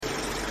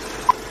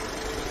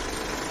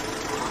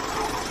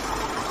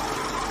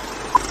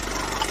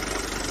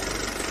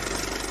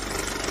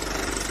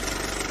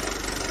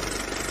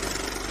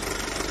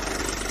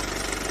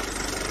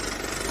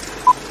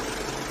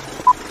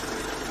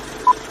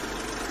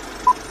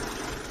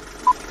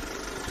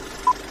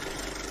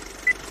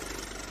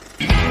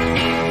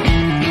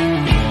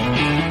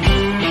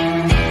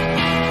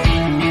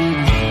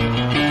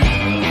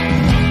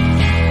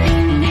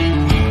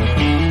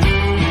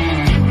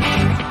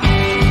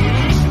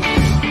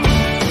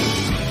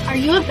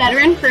a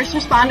veteran, first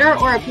responder,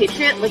 or a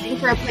patriot looking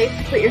for a place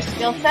to put your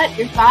skill set,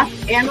 your thoughts,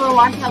 and or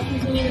want to help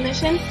continue the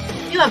mission?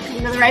 You have come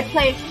to the right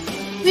place.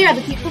 We are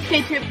the People's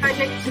Patriot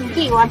Project, and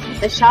we want to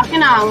put the shock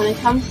and awe when it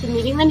comes to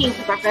meeting the needs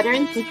of our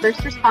veterans and first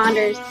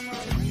responders.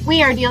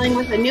 We are dealing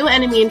with a new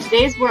enemy in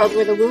today's world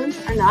where the wounds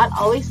are not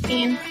always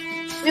seen.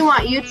 We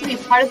want you to be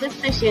part of this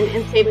mission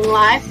in saving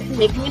lives and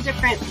making a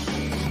difference.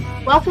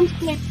 Welcome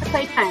to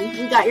Playtime.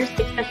 We got your 6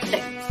 at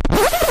 6.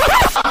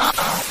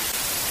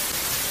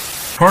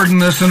 Pardon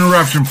this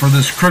interruption for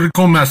this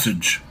critical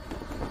message.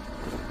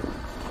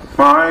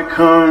 My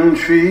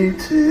country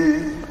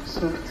 'tis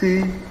of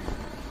thee,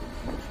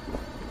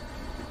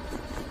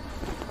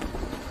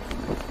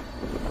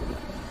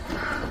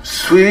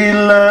 sweet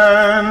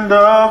land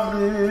of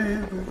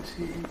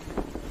liberty,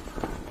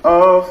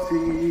 of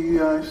thee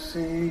I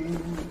sing.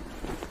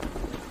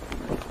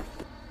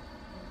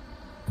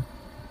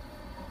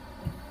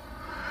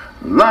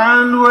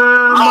 Land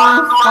where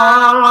my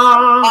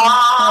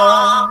father,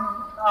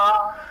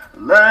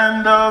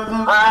 land of the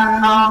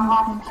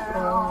pilgrim's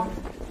pride,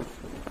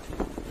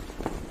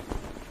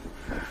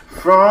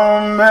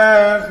 from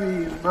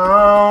every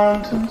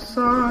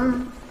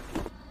mountainside.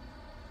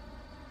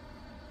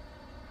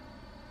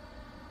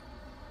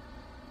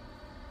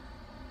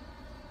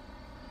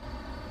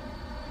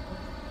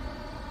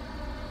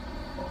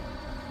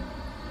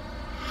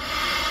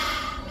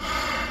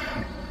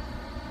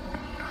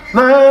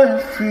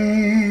 Let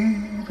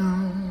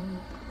freedom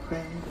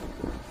reign.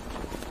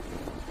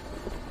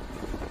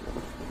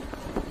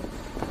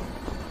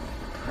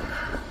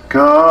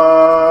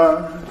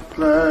 God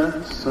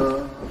bless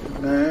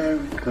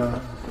America,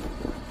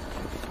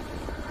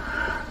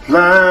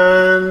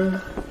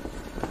 land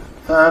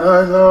that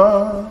I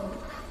love.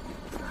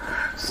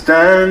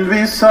 Stand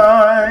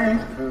beside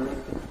her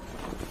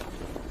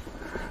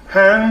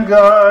and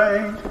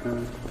guide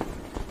her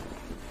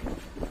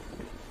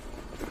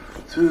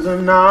through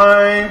the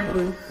night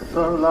with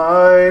the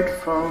light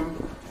from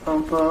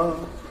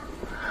above,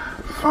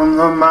 from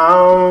the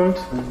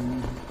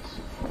mountains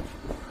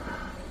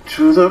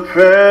to the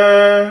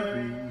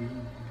prairies,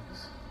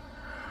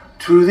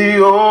 to the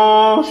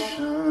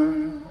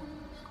oceans,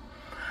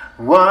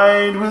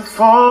 wide with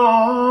foam.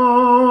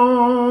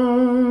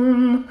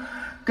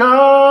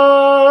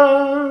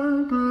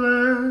 God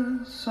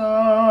bless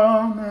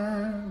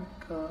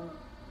America,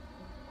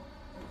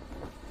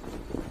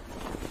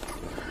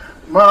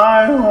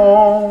 my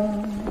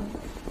home,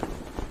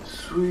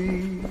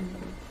 sweet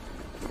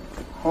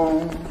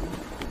home.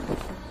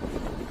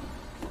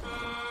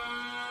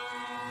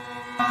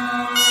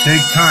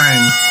 Take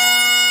time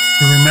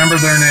to remember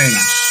their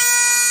names.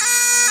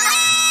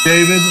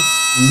 David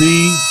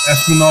Lee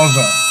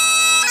Espinoza,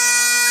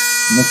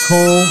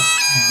 Nicole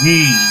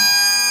Yee,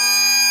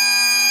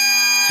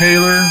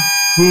 Taylor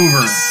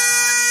Hoover,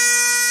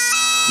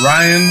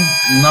 Ryan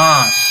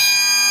Noss,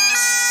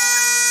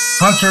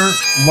 Hunter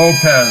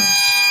Lopez,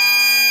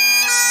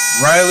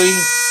 Riley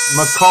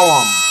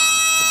McCollum,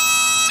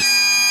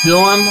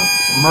 Dylan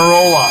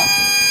Marola,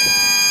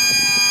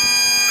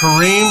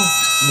 Kareem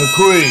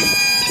Nakui,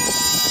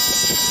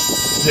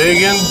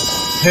 Dagan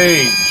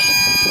Page,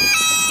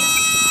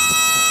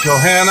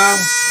 Johanna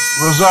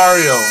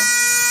Rosario,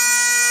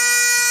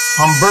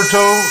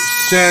 Humberto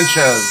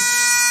Sanchez,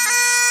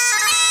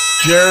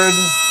 Jared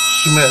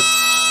Schmitz,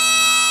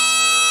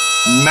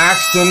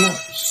 Maxton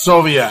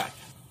Soviak.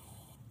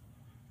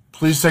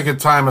 Please take a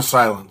time of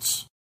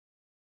silence.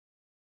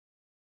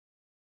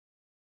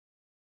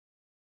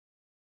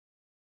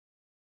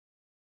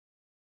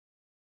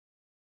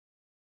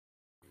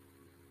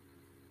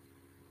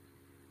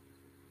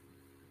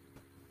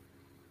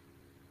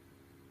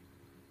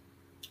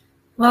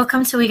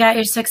 Welcome to We Got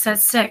Your 6 at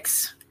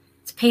 6.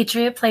 It's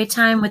Patriot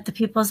Playtime with the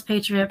People's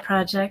Patriot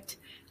Project.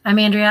 I'm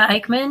Andrea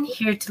Eichmann,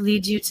 here to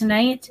lead you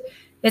tonight.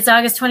 It's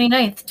August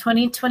 29th,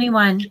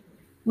 2021.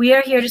 We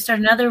are here to start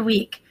another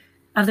week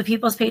of the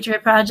People's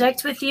Patriot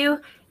Project with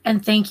you,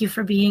 and thank you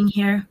for being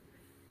here.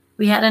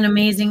 We had an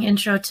amazing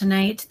intro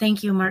tonight.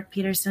 Thank you, Mark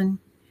Peterson.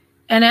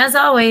 And as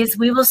always,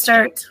 we will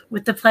start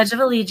with the Pledge of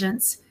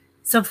Allegiance.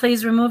 So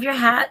please remove your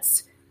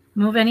hats,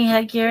 move any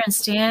headgear, and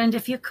stand,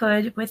 if you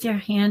could, with your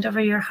hand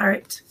over your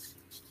heart,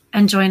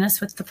 and join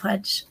us with the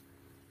pledge.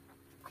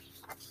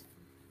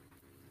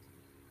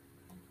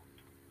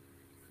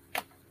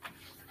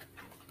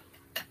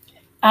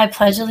 I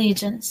pledge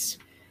allegiance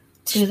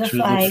to the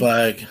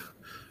flag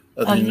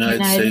of the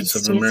United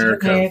States of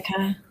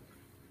America,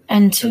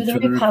 and to the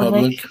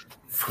republic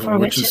for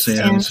which it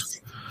stands,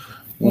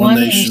 one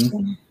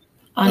nation,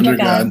 under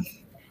God,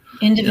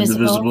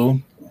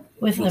 indivisible,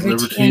 with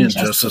liberty and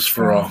justice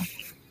for all.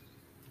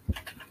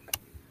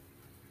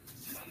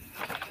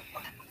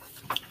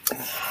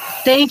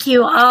 Thank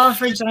you all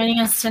for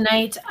joining us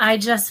tonight. I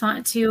just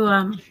want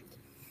to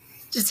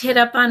just hit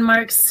up on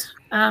Mark's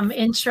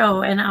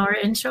intro and our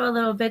intro a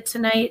little bit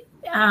tonight.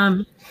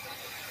 Mark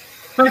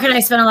and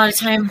I spent a lot of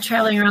time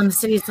traveling around the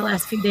cities the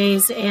last few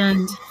days,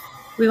 and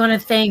we want to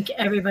thank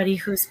everybody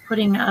who's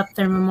putting up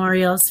their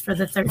memorials for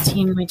the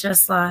 13 we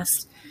just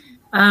lost.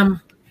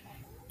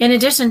 In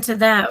addition to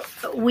that,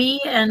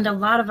 we and a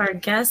lot of our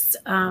guests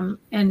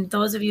and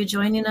those of you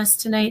joining us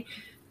tonight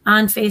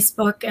on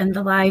Facebook and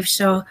the live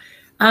show,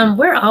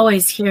 we're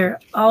always here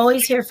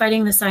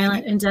fighting the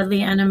silent and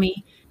deadly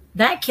enemy.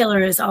 That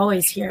killer is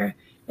always here.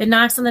 It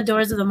knocks on the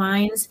doors of the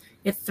minds,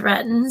 it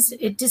threatens,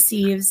 it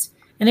deceives,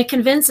 and it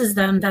convinces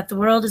them that the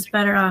world is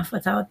better off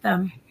without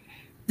them.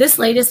 This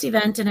latest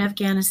event in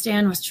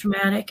Afghanistan was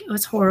traumatic, it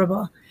was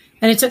horrible,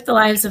 and it took the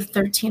lives of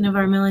 13 of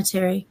our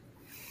military.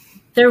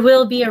 There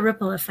will be a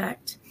ripple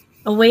effect.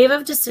 A wave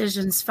of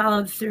decisions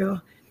followed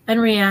through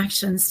and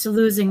reactions to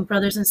losing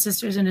brothers and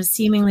sisters in a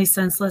seemingly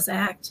senseless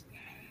act.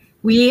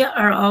 We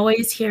are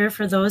always here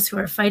for those who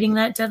are fighting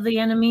that deadly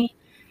enemy,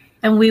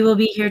 and we will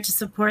be here to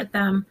support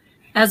them,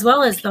 as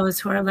well as those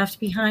who are left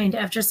behind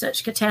after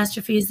such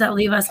catastrophes that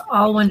leave us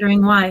all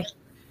wondering why.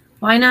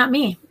 Why not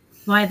me?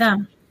 Why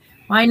them?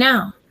 Why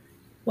now?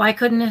 Why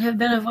couldn't it have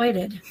been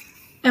avoided?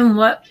 And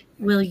what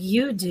will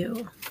you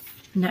do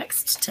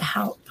next to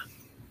help?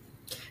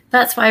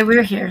 That's why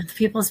we're here, the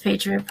People's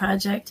Patriot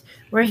Project.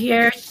 We're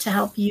here to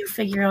help you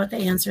figure out the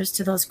answers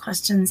to those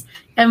questions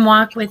and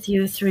walk with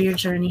you through your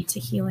journey to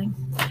healing.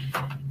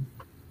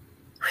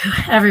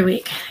 Every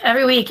week,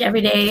 every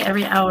day,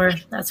 every hour,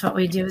 that's what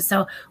we do.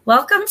 So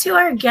welcome to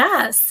our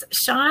guests,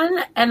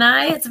 Sean and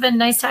I. It's been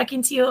nice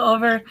talking to you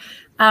over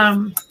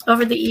the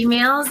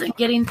emails and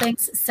getting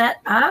things set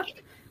up.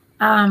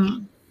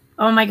 Oh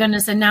my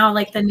goodness, and now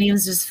like the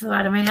names just flew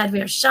out of my head. We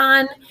have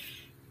Sean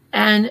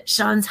and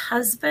Sean's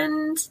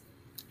husband,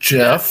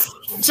 Jeff,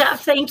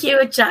 thank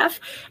you, Jeff.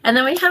 And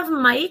then we have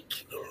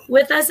Mike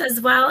with us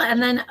as well.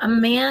 And then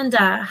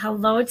Amanda,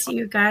 hello to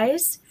you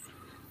guys.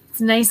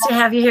 It's nice to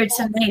have you here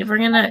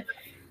tonight.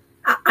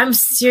 I'm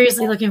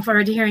seriously looking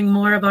forward to hearing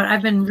more about,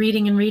 I've been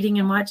reading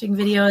and watching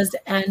videos,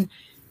 and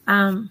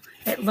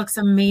it looks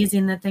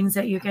amazing, the things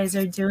that you guys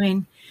are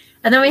doing.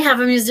 And then we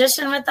have a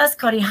musician with us,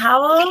 Cody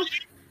Howell.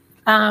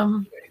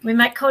 We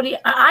met Cody.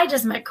 I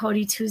just met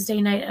Cody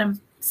Tuesday night, and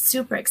I'm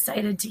super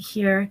excited to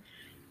hear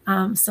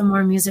some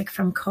more music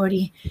from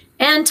Cody.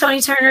 And Tony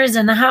Turner is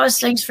in the house.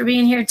 Thanks for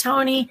being here,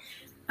 Tony.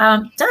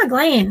 Doug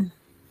Lane,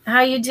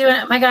 how you doing?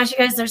 My gosh, you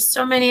guys, there's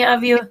so many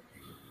of you.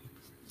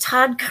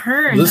 Todd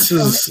Kern. This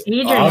is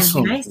Adrian.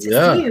 awesome. Nice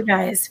to see you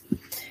guys.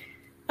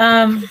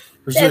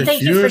 There's a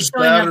thank you for huge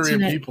showing up battery of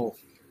tonight. people.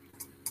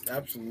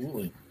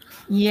 Absolutely.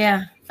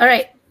 Yeah. All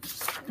right.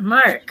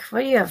 Mark,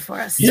 what do you have for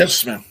us?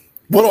 Yes, ma'am.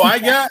 What do I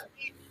got?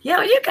 Yeah,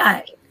 what do you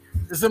got?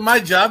 Is it my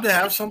job to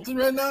have something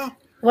right now?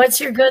 What's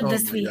your good Oh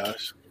this my week?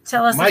 gosh.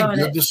 Tell us My about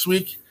good it. this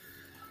week.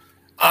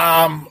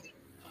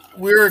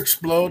 We're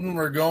exploding.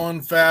 We're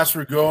going fast.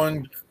 We're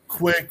going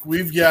quick.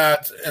 We've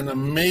got an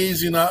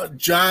amazing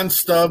John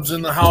Stubbs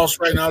in the house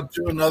right now,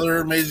 too, another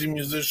amazing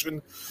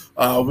musician.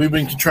 We've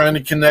been trying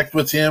to connect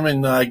with him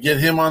and get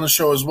him on the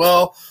show as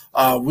well.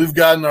 We've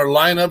gotten our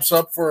lineups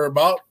up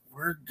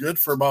we're good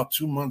for about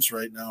 2 months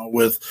right now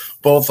with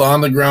both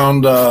on the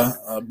ground,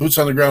 boots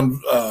on the ground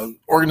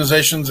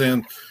organizations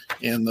and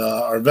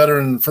our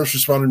veteran first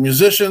responder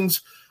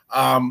musicians.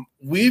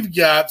 We've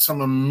got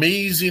some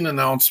amazing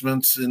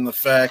announcements in the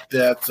fact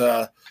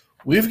that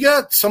we've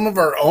got some of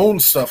our own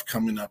stuff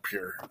coming up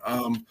here.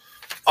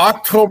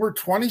 October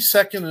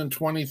 22nd and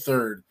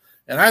 23rd.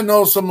 And I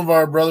know some of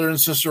our brother and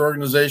sister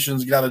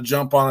organizations got to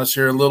jump on us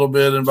here a little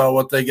bit about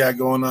what they got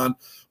going on.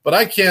 But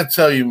I can't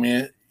tell you,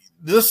 man,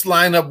 this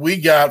lineup we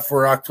got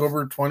for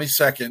October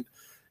 22nd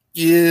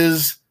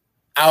is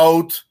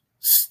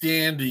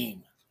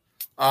outstanding.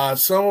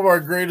 Some of our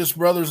greatest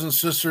brothers and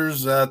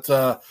sisters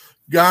that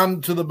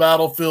gone to the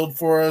battlefield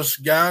for us,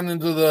 gone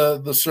into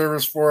the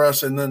service for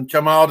us, and then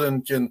come out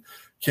and can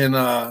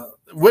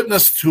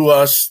witness to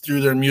us through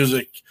their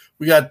music.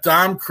 We got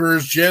Dom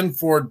Kurz, Jen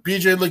Ford,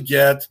 BJ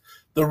Leggett,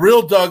 the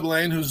real Doug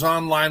Lane, who's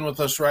online with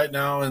us right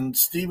now, and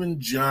Stephen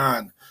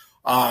John.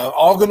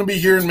 All going to be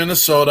here in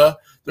Minnesota.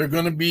 They're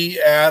going to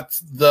be at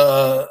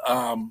the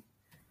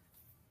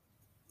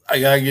I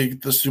got to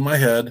get this through my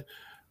head,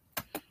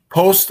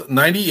 Post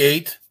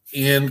 98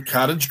 in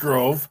Cottage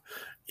Grove.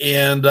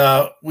 And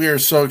we are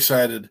so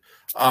excited.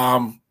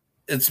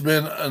 It's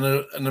been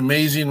an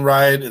amazing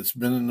ride. It's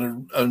been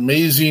an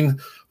amazing,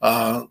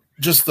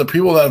 just the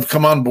people that have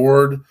come on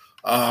board.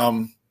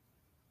 Doug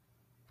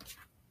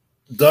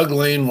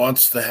Lane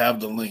wants to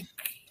have the link.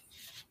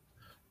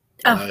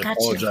 Oh, I gotcha.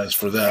 apologize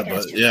for that,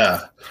 but Gotcha.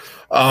 yeah.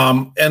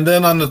 And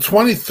then on the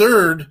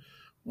 23rd,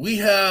 we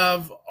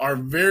have our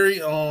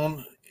very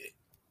own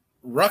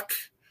Ruck,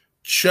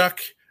 Chuck,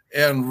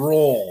 and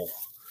Roll.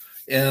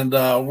 And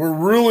we're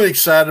really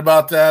excited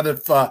about that.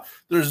 If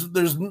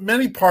there's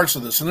many parts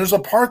of this, and there's a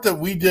part that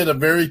we did a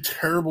very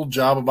terrible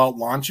job about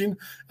launching,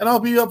 and I'll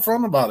be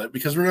upfront about it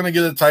because we're going to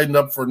get it tightened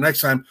up for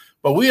next time.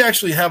 But we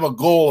actually have a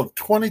goal of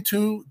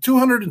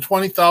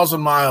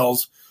 220,000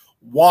 miles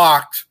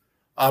walked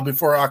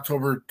before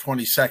October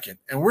 22nd,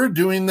 and we're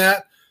doing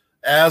that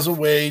as a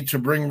way to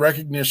bring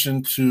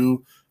recognition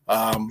to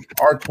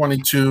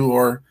R22,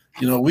 or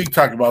we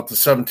talk about the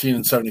 17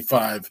 and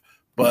 75.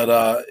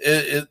 But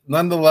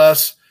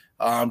nonetheless,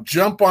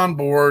 jump on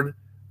board.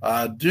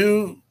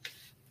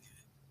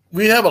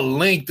 we have a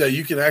link that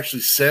you can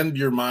actually send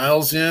your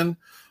miles in.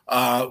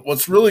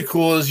 What's really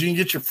cool is you can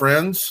get your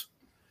friends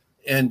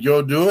and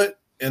go do it,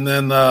 and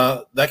then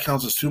that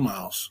counts as 2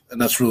 miles,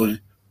 and that's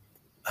really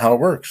how it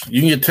works.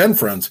 You can get 10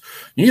 friends.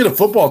 You can get a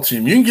football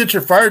team. You can get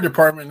your fire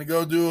department to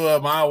go do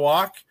a mile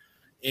walk,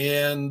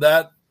 and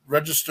that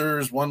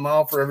registers 1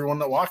 mile for everyone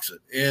that walks it.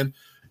 And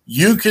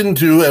you can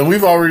do, and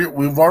we've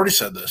already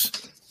said this,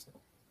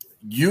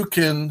 you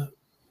can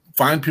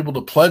find people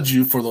to pledge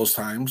you for those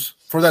times.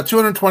 For that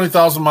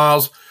 220,000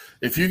 miles,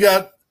 if you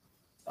got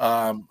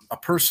a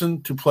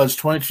person to pledge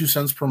 22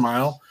 cents per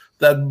mile,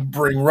 that'd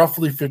bring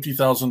roughly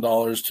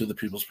 $50,000 to the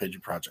People's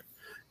Patriot Project.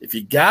 If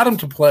you got them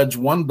to pledge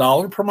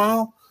 $1 per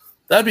mile,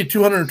 that'd be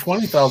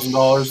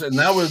 $220,000, and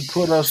that would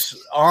put us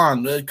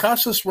on. It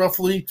costs us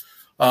roughly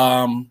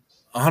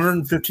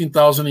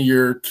 $115,000 a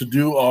year to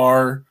do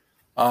our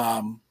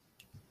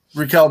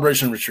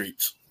recalibration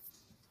retreats,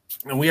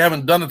 and we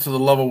haven't done it to the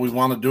level we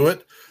want to do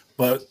it,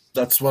 but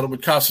that's what it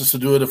would cost us to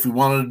do it if we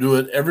wanted to do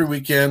it every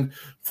weekend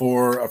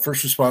for a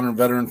first responder and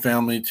veteran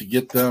family, to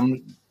get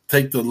them,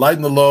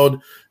 lighten the load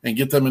and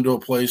get them into a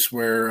place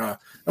where,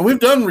 and we've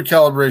done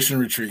recalibration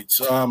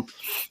retreats.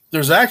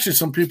 There's actually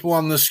some people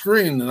on this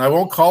screen, and I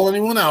won't call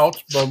anyone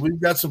out, but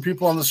we've got some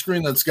people on the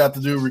screen that's got to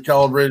do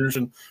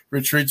recalibration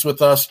retreats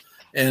with us,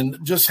 and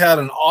just had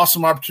an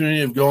awesome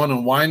opportunity of going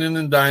and wining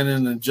and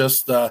dining and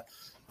just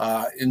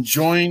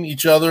enjoying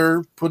each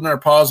other, putting our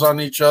paws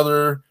on each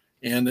other,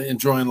 and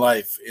enjoying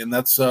life. And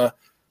that's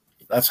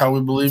how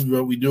we believe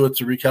that we do it,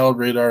 to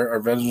recalibrate our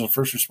veterans and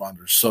first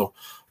responders. So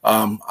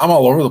I'm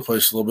all over the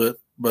place a little bit,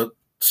 but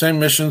same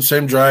mission,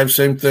 same drive,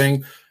 same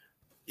thing.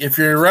 If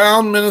you're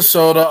around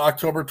Minnesota,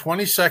 October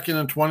 22nd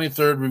and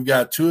 23rd, we've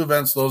got 2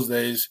 events those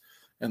days.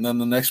 And then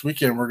the next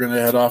weekend, we're going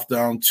to head off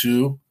down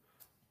to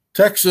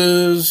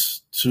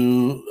Texas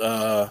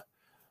to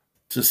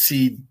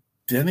see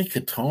Denny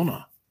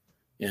Katona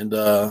and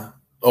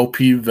OP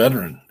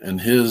veteran and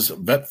his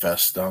Vet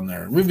Fest down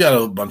there. And we've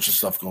got a bunch of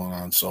stuff going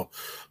on. So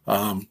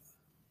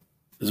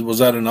was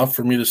that enough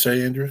for me to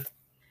say, Andrea?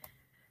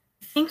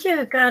 I think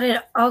you got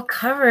it all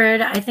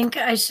covered. I think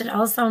I should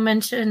also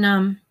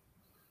mention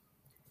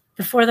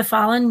Before the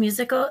Fallen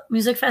Music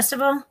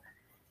Festival.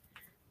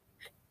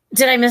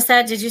 Did I miss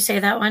that? Did you say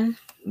that one?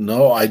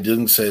 No, I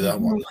didn't say that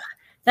one.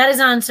 That is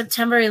on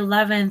September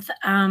 11th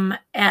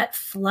at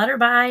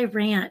Flutterby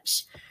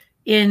Ranch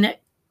in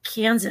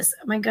Kansas.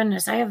 Oh my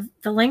goodness, I have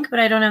the link, but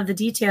I don't have the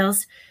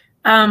details.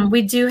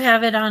 We do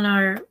have it on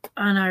our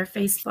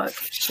Facebook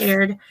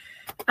shared.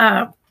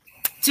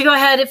 To go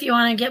ahead, if you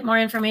want to get more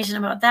information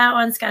about that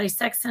one, Scotty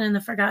Sexton and the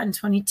Forgotten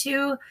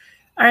 22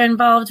 are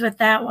involved with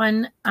that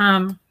one.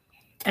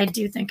 I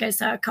do think I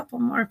saw a couple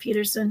more,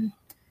 Peterson.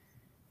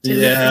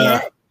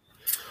 Yeah.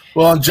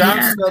 Well,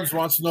 John Stubbs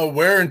wants to know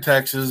where in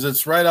Texas.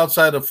 It's right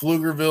outside of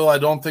Pflugerville. I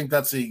don't think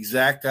that's the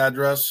exact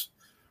address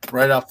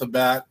right off the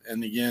bat.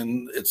 And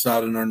again, it's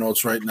not in our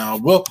notes right now.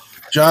 Well,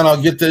 John,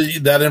 I'll get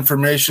that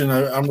information.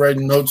 I'm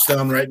writing notes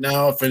down right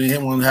now. If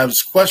anyone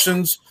has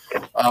questions,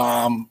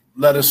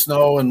 let us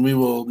know, and we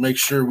will make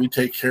sure we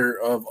take care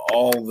of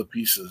all the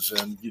pieces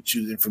and get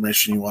you the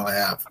information you want to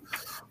have.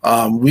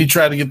 We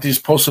try to get these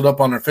posted up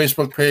on our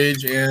Facebook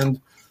page,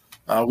 and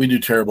we do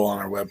terrible on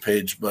our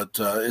webpage, but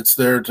it's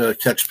there to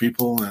catch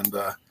people, and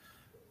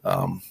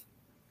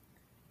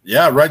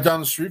right down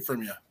the street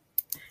from you.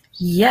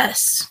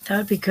 Yes, that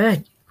would be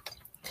good.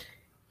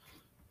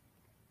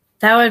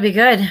 That would be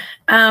good.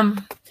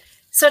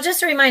 So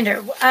just a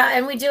reminder,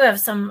 and we do have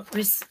some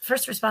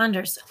first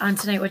responders on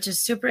tonight, which is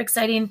super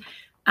exciting.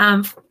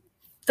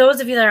 Those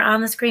of you that are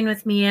on the screen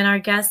with me and our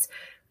guests,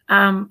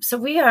 so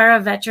we are a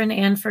veteran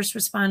and first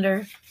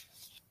responder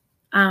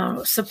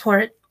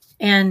support,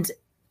 and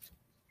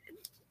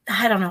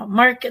I don't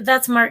know,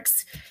 that's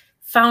Mark's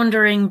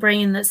foundering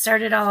brain that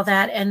started all of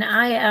that. And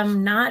I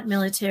am not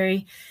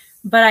military,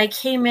 but I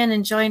came in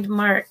and joined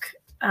Mark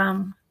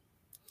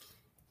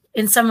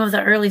in some of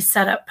the early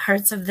setup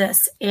parts of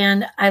this.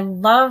 And I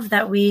love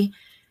that we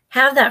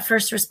have that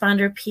first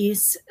responder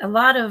piece.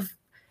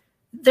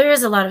 There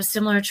is a lot of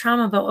similar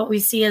trauma, but what we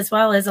see as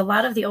well is a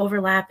lot of the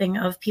overlapping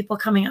of people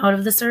coming out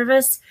of the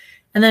service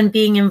and then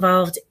being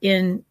involved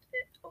in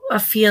a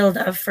field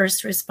of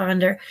first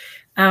responder.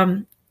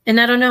 And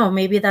I don't know,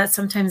 maybe that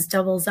sometimes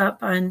doubles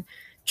up on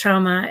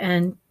trauma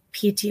and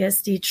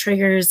PTSD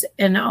triggers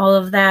and all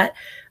of that.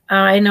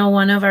 I know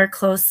one of our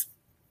close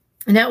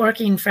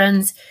networking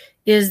friends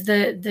is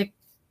a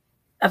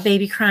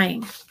baby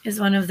crying is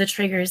one of the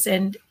triggers.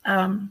 And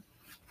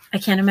I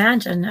can't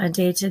imagine a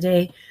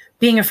day-to-day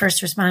being a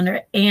first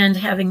responder and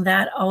having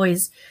that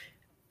always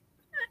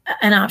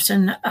an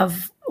option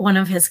of one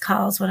of his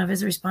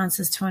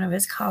responses to one of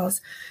his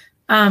calls.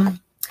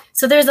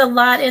 So there's a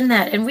lot in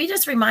that. And we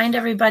just remind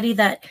everybody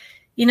that,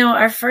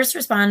 our first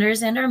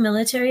responders and our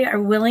military are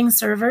willing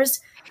servers.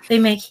 They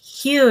make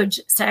huge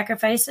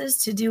sacrifices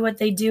to do what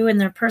they do in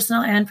their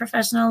personal and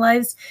professional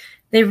lives.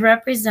 They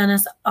represent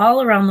us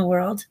all around the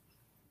world.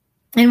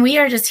 And we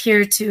are just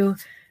here to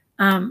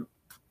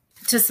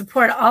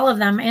support all of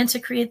them and to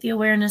create the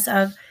awareness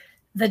of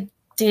the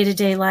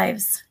day-to-day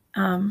lives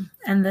and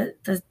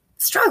the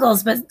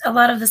struggles, but a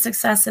lot of the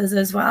successes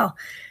as well.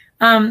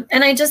 And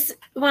I just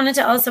wanted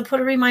to also put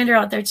a reminder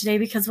out there today,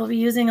 because we'll be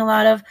using a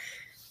lot of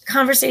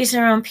conversation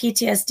around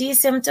PTSD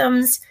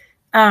symptoms.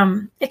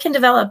 It can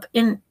develop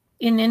in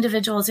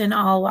individuals in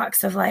all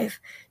walks of life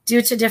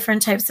due to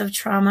different types of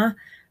trauma.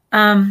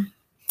 And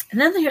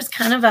then there's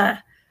kind of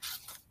a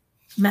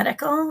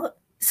medical,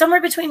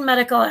 somewhere between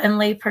medical and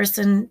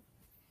layperson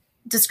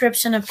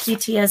description of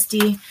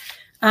PTSD.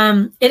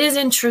 It is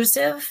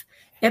intrusive.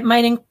 It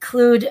might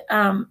include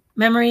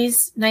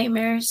memories,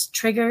 nightmares,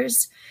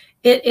 triggers.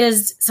 It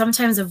is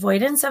sometimes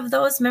avoidance of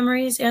those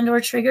memories and or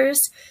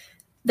triggers.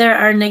 There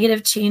are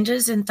negative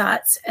changes in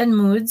thoughts and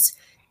moods.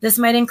 This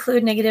might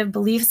include negative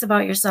beliefs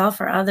about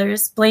yourself or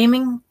others,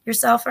 blaming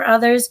yourself or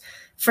others,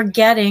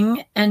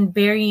 forgetting and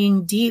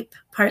burying deep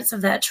parts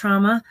of that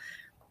trauma,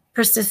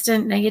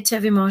 persistent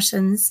negative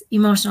emotions,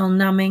 emotional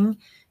numbing,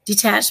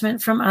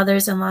 detachment from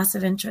others, and loss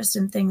of interest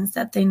in things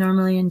that they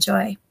normally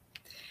enjoy.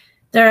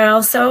 There are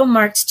also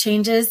marked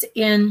changes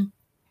in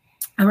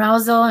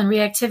arousal and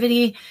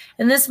reactivity,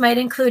 and this might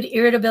include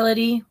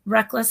irritability,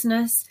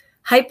 recklessness,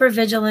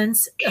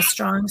 hypervigilance, a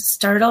strong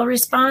startle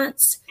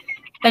response,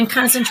 and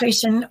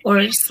concentration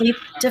or sleep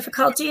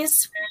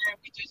difficulties.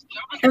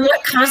 And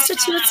what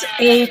constitutes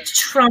a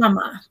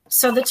trauma?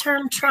 So the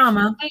term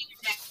trauma,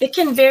 it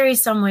can vary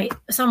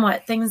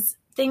somewhat. Things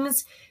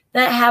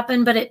that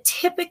happen, but it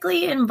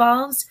typically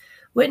involves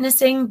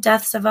witnessing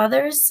deaths of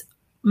others,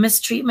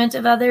 mistreatment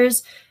of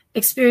others,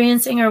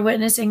 experiencing or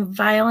witnessing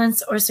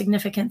violence or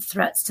significant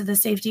threats to the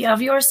safety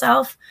of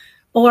yourself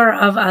or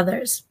of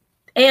others.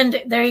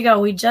 And there you go.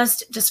 We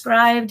just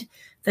described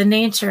the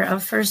nature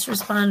of first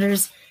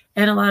responders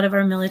and a lot of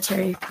our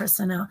military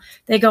personnel.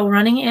 They go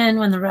running in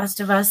when the rest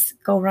of us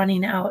go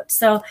running out.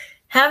 So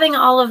having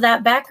all of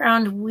that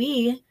background,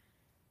 we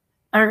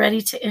are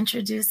ready to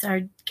introduce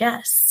our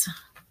guests.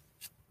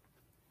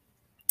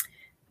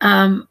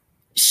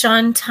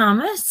 Sean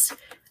Thomas,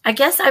 I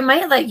guess I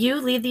might let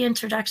you lead the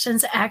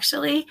introductions.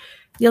 Actually,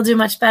 you'll do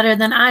much better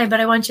than I, but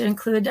I want you to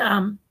include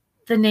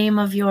the name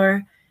of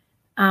your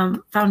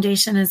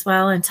foundation as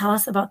well, and tell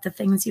us about the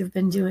things you've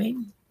been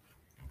doing.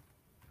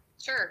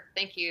 Sure.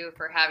 Thank you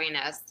for having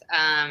us.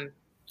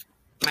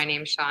 My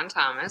name is Sean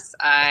Thomas.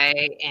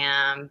 I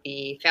am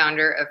the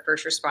founder of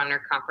First Responder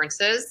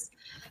Conferences.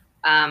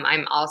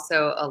 I'm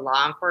also a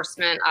law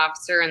enforcement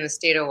officer in the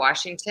state of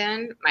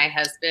Washington. My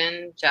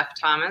husband, Jeff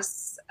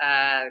Thomas,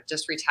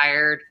 just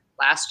retired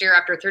last year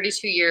after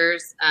 32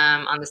 years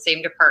on the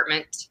same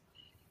department.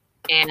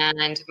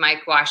 And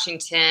Mike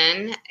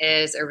Washington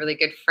is a really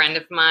good friend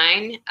of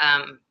mine.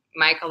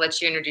 Mike, I'll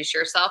let you introduce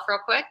yourself real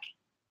quick.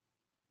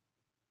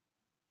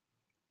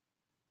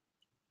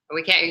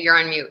 We can't, you're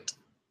on mute.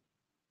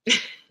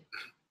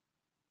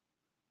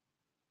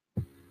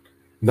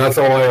 That's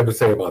all I have to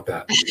say about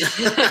that.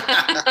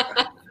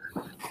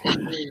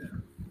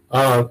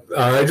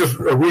 I just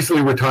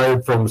recently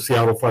retired from the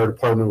Seattle Fire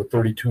Department with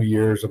 32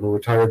 years. I'm a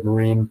retired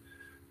Marine,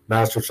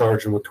 Master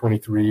Sergeant with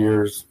 23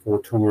 years,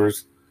 4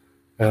 tours.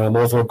 And I'm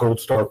also a Gold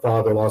Star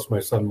father. Lost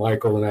my son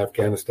Michael in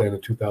Afghanistan in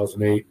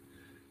 2008.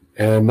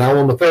 And now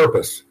I'm a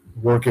therapist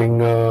working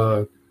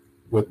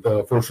with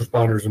first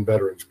responders and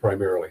veterans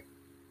primarily.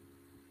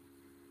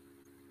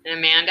 And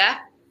Amanda?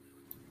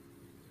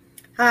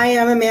 Hi,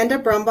 I'm Amanda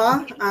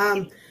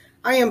Brumbaugh.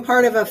 I am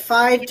part of a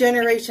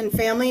 5-generation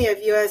family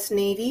of U.S.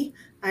 Navy.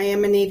 I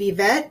am a Navy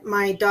vet.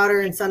 My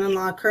daughter and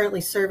son-in-law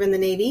currently serve in the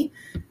Navy.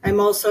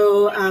 I'm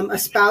also a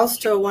spouse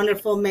to a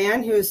wonderful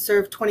man who has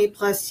served 20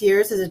 plus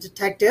years as a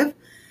detective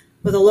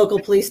with a local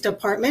police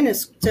department,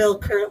 is still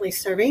currently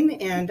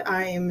serving. And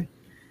I am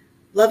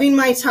loving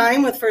my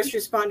time with first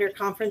responder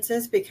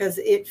conferences because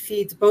it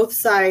feeds both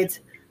sides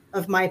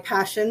of my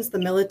passions, the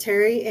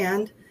military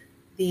and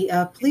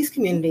the police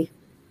community.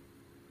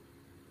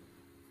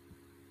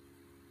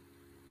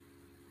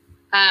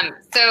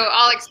 So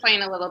I'll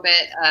explain a little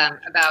bit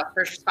about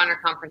first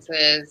responder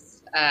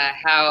conferences,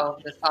 how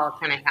this all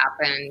kind of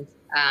happened.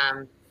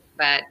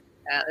 But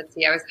let's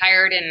see, I was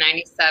hired in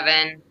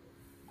 97.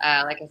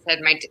 Like I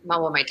said, my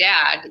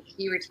dad,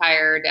 he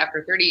retired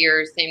after 30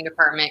 years, same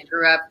department,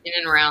 grew up in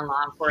and around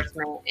law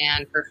enforcement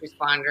and first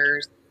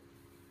responders,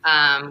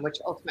 which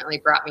ultimately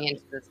brought me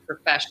into this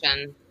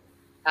profession.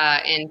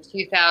 In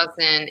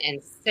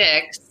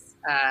 2006,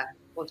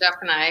 well, Jeff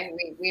and I,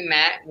 we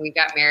met, we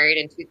got married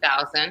in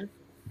 2000.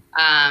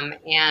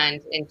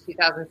 And in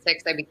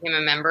 2006, I became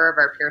a member of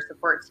our peer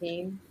support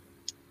team.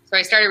 So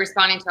I started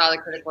responding to all the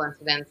critical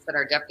incidents that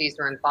our deputies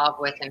were involved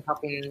with and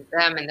helping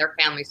them and their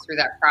families through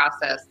that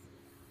process.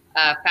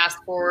 Fast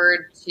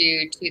forward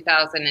to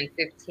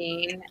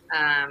 2015,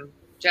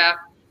 Jeff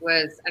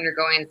was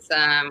undergoing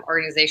some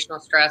organizational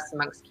stress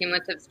amongst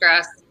cumulative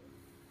stress,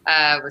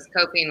 was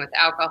coping with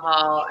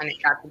alcohol, and it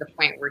got to the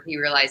point where he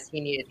realized he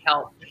needed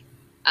help.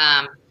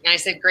 And I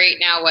said, great,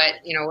 now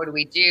what do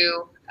we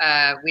do?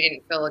 We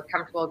didn't feel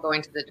comfortable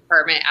going to the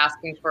department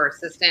asking for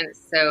assistance,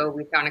 so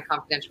we found a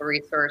confidential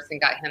resource and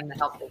got him the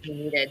help that he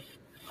needed.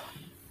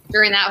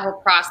 during that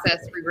whole process,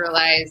 we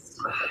realized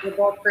we're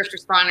both first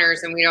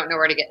responders and we don't know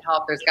where to get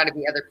help. There's got to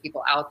be other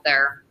people out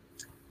there.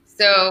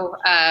 So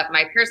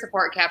my peer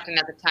support captain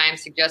at the time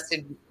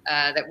suggested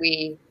that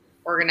we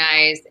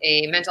organize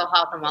a mental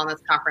health and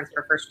wellness conference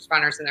for first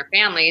responders and their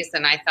families.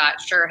 And I thought,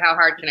 sure, how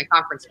hard can a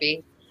conference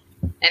be?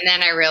 And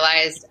then I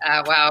realized,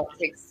 wow,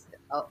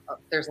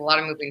 there's a lot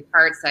of moving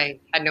parts. I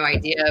had no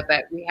idea,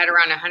 but we had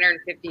around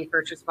 150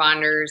 first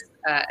responders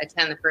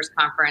attend the first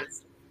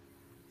conference,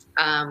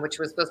 which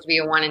was supposed to be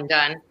a one and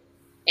done.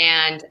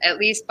 And at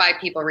least 5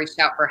 people reached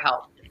out for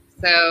help.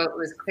 So it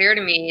was clear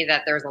to me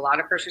that there was a lot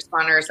of first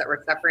responders that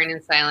were suffering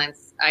in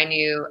silence. I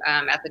knew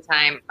at the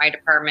time my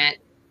department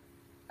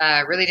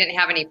really didn't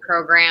have any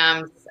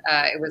programs.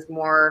 It was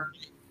more,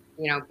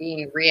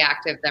 being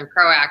reactive than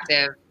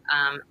proactive.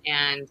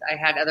 And I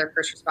had other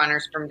first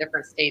responders from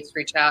different states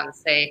reach out and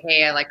say,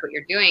 hey, I like what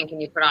you're doing. Can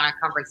you put on a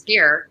conference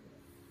here?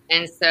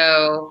 And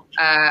so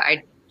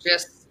I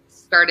just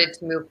started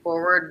to move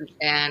forward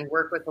and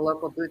work with the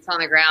local boots on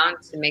the ground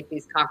to make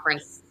these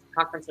conferences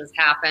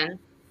happen.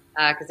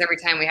 Because every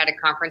time we had a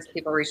conference,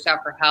 people reached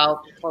out for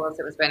help, told us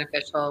it was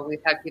beneficial. We've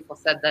had people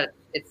said that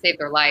it saved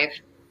their life.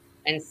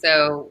 And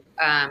so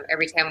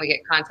every time we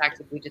get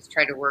contacted, we just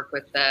try to work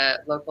with the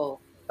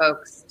local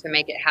folks to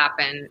make it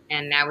happen.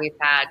 And now we've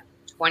had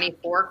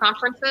 24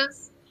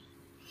 conferences.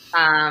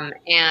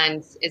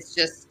 And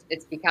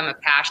it's become a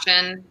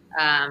passion.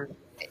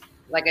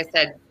 Like I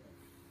said,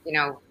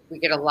 we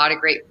get a lot of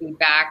great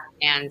feedback.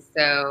 And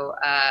so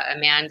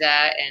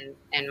Amanda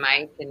and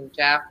Mike and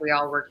Jeff, we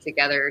all work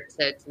together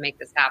to make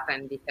this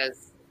happen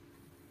because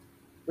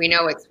we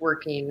know it's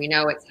working. We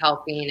know it's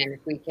helping. And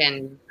if we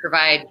can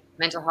provide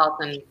mental health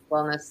and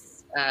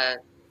wellness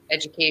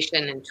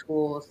education and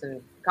tools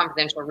and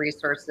confidential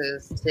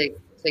resources to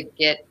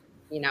get,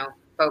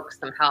 folks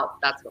some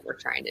help, that's what we're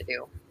trying to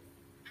do.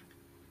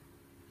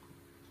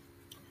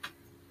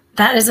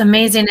 That is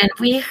amazing. And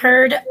we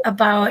heard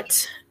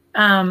about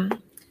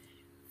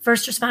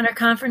first responder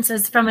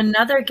conferences from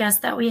another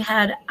guest that we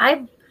had.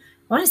 I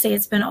want to say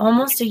it's been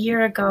almost a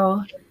year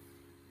ago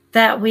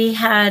that we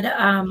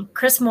had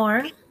Chris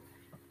Moore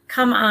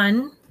come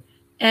on,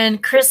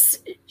 and Chris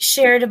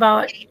shared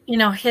about,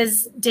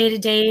 his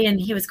day-to-day,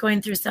 and he was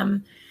going through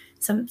some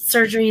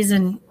surgeries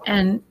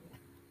and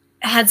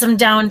had some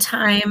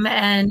downtime,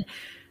 and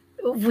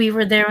we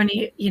were there when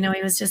he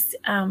was just,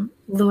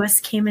 Lewis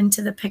came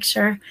into the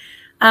picture.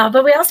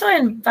 But we also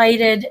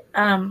invited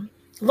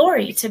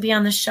Lori to be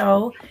on the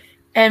show,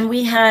 and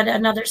we had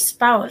another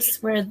spouse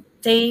where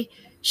they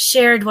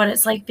shared what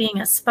it's like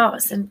being a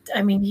spouse. And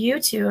I mean, you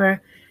two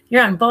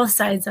you're on both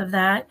sides of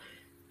that.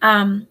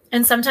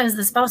 And sometimes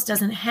the spouse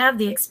doesn't have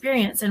the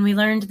experience. And we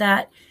learned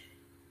that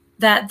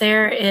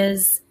there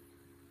is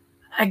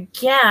a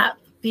gap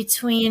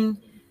between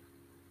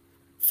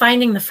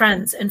finding the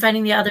friends and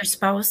finding the other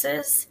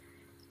spouses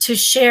to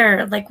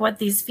share like what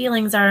these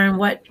feelings are and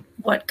what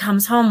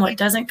comes home, what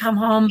doesn't come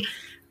home,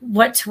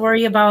 what to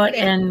worry about,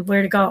 and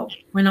where to go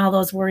when all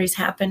those worries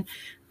happen.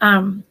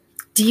 Does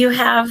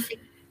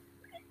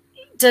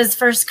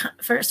first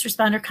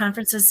responder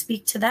conferences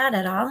speak to that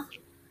at all?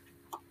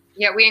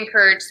 Yeah, we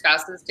encourage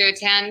spouses to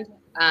attend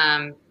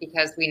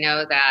because we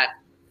know that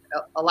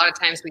a lot of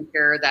times we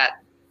hear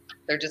that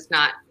they're just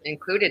not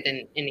included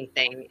in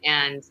anything.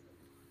 And,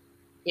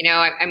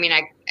 I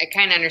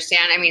kind of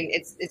understand. I mean,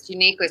 it's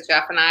unique with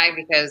Jeff and I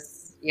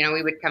because,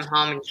 we would come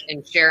home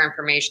and share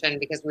information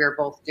because we were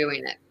both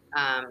doing it.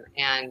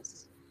 And,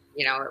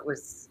 it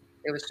was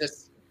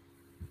just,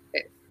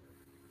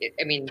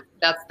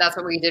 that's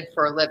what we did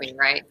for a living,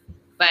 right?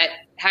 But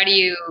how do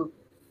you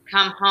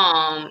come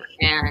home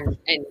and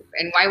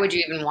why would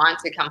you even want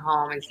to come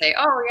home and say,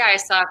 oh yeah, I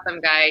saw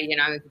some guy,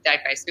 who died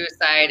by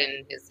suicide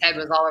and his head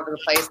was all over the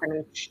place. I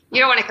mean,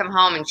 you don't want to come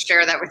home and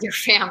share that with your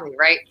family,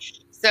 right?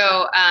 So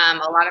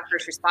a lot of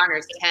first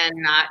responders tend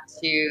not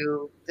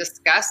to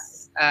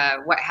discuss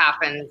what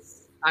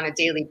happens on a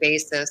daily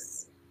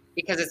basis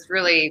because it's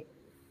really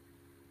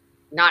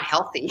not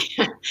healthy.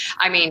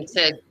 I mean,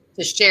 to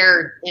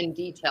share in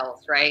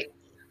details, right?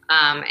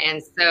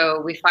 And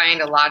so we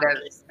find a lot of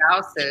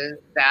spouses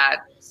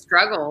that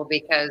struggle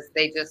because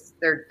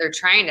they're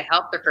trying to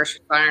help their first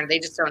responder. They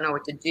just don't know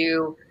what to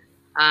do.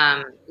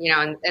 And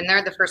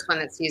they're the first one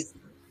that sees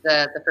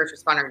the first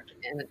responder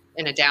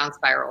in a down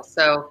spiral.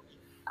 So,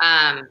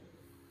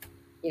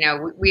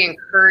 we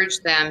encourage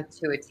them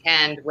to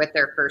attend with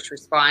their first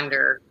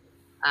responder.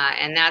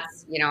 And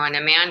that's, and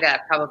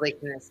Amanda probably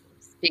can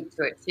speak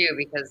to it too,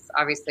 because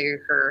obviously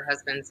her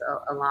husband's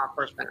a law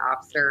enforcement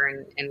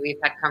officer and we've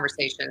had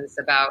conversations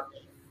about,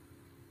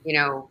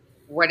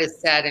 what is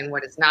said and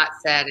what is not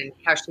said and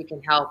how she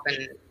can help.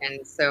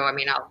 And so,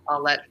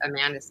 I'll let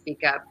Amanda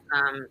speak up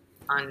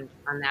on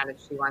that if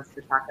she wants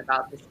to talk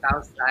about the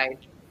spouse side.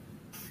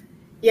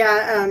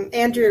 Yeah,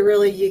 Andrea,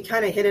 really, you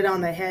kind of hit it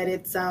on the head.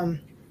 It's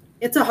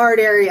a hard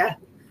area.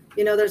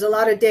 There's a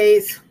lot of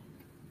days.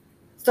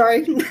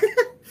 Sorry.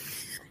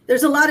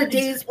 There's a lot of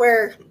days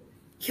where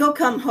he'll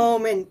come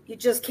home and you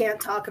just can't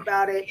talk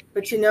about it,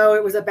 but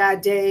it was a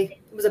bad day.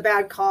 It was a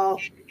bad call.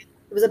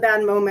 It was a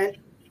bad moment.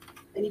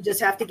 and you just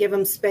have to give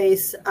them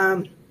space.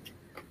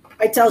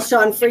 I tell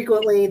Sean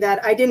frequently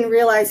that I didn't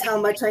realize how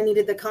much I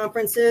needed the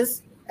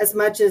conferences. As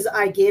much as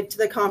I gave to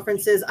the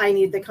conferences, I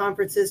need the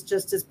conferences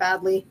just as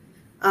badly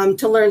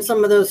to learn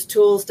some of those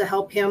tools to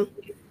help him.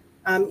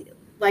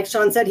 Like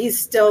Sean said, he's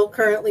still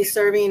currently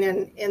serving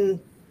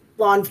in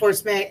law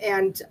enforcement,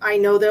 and I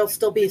know there'll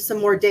still be some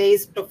more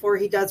days before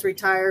he does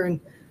retire, and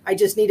I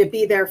just need to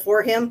be there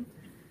for him.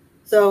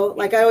 So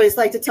like I always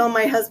like to tell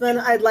my husband,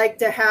 I'd like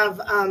to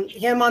have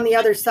him on the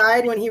other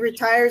side when he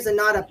retires and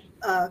not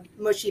a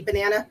mushy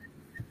banana.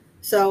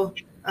 So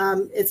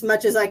as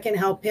much as I can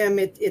help him,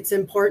 it's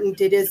important.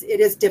 It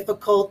is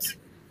difficult.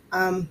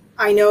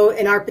 I know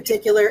in our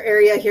particular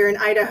area here in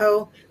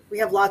Idaho, we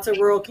have lots of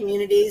rural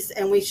communities,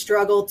 and we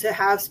struggle to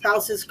have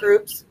spouses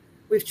groups.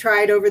 We've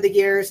tried over the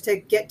years to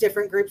get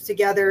different groups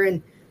together,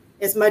 and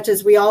as much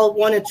as we all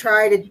want to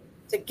try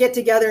to get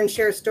together and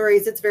share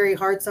stories, it's very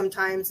hard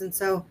sometimes. And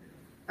so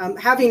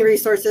having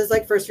resources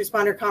like First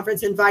Responder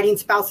Conference, inviting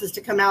spouses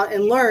to come out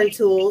and learn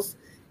tools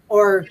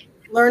or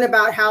learn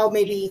about how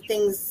maybe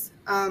things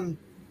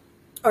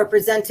are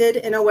presented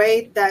in a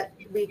way that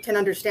we can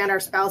understand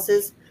our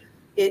spouses,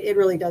 it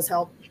really does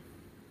help.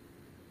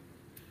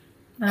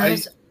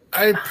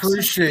 I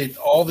appreciate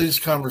all these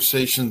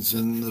conversations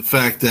and the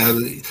fact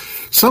that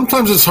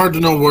sometimes it's hard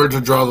to know where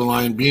to draw the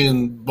line,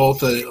 being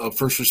both a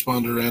first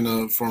responder and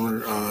a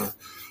former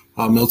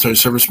military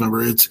service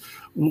member. It's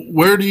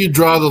where do you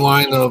draw the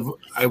line of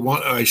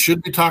I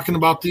should be talking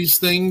about these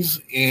things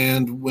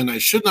and when I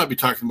should not be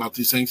talking about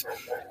these things.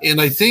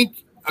 And I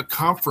think a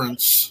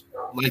conference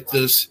like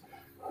this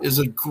is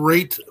a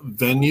great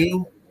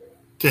venue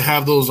to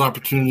have those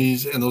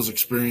opportunities and those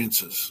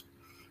experiences.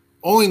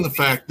 Only in the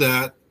fact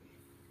that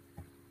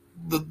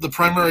the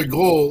primary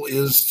goal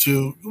is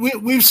to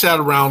we've sat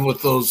around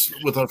with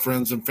our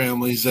friends and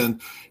families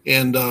and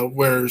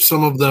where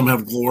some of them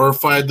have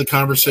glorified the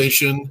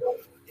conversation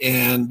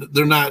and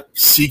they're not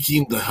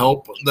seeking the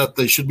help that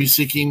they should be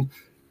seeking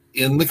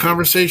in the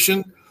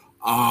conversation.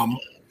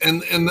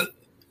 And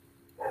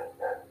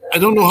I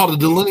don't know how to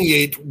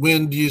delineate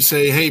when do you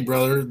say, hey,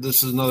 brother,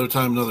 this is another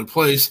time, another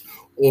place,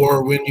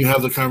 or when you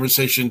have the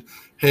conversation,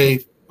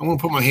 hey, I'm going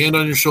to put my hand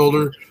on your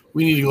shoulder.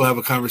 We need to go have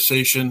a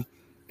conversation.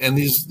 And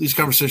these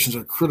conversations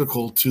are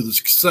critical to the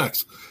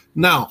success.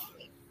 Now,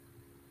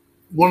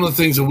 one of the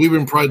things that we've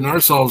been priding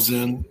ourselves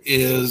in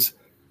is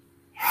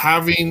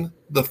having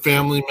the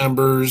family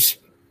members,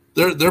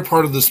 they're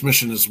part of this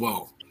mission as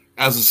well,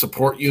 as a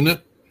support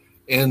unit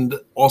and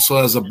also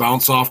as a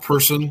bounce-off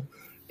person.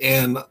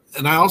 And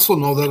I also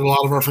know that a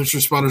lot of our first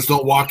responders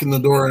don't walk in the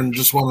door and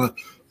just want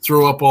to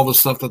throw up all the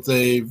stuff that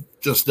they've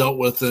just dealt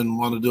with and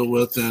want to deal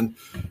with. And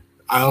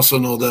I also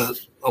know that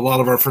a lot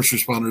of our first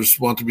responders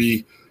want to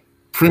be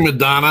prima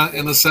donna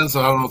in a sense.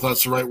 I don't know if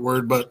that's the right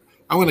word, but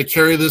I'm going to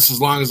carry this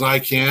as long as I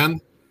can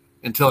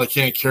until I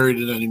can't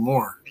carry it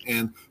anymore.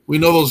 And we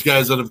know those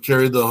guys that have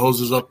carried the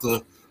hoses up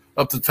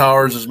the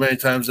towers as many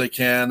times as they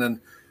can. And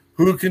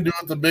who can do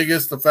it the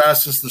biggest, the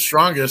fastest, the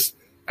strongest?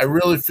 I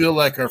really feel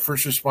like our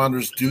first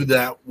responders do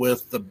that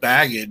with the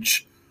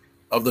baggage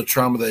of the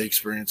trauma they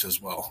experience as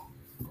well.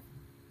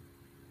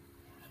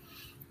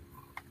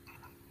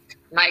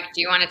 Mike,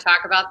 do you want to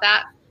talk about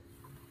that?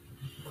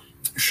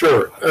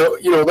 Sure.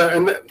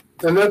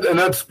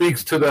 That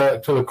speaks to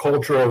the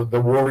culture of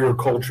the warrior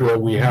culture that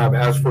we have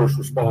as first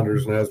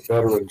responders and as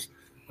veterans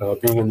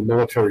being in the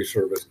military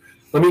service.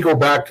 Let me go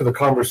back to the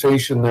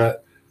conversation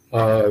that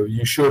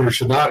you should or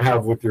should not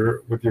have with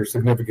your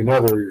significant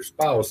other or your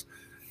spouse.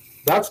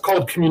 That's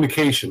called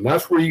communication.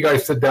 That's where you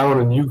guys sit down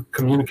and you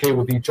communicate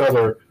with each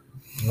other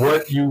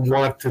what you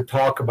want to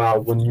talk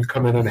about when you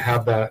come in and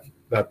have that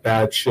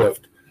bad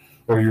shift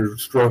or you're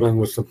struggling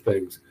with some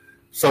things.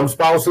 Some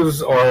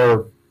spouses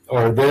are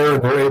there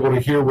and they're able to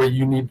hear what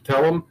you need to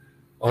tell them.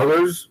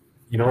 Others,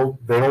 they don't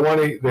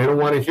want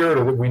to hear it,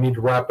 or that we need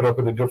to wrap it up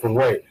in a different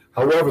way.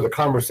 However, the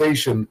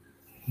conversation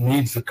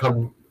needs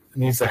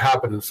to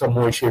happen in some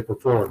way, shape, or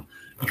form.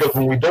 Because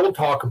when we don't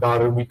talk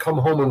about it, we come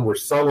home and we're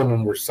sullen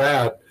and we're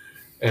sad,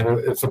 and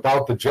it's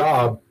about the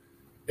job.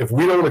 If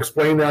we don't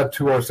explain that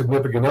to our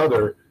significant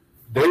other,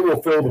 they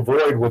will fill the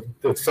void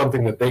with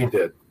something that they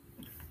did.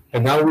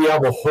 And now we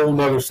have a whole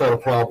nother set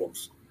of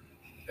problems.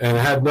 And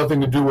it had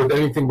nothing to do with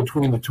anything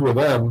between the two of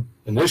them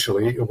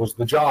initially. It was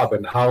the job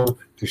and how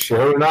to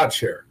share or not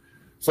share.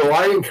 So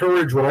I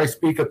encourage, when I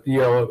speak at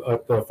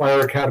the fire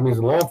academies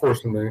and law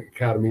enforcement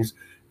academies,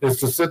 is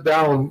to sit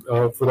down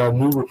for that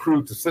new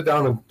recruit, to sit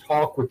down and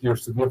talk with your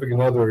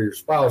significant other or your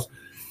spouse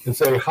and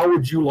say, how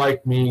would you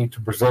like me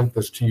to present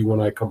this to you when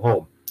I come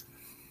home?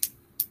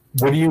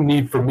 What do you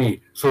need from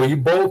me? So you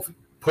both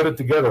put it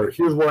together.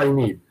 Here's what I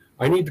need.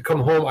 I need to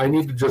come home. I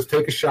need to just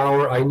take a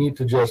shower. I need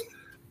to just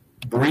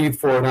breathe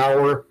for an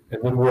hour,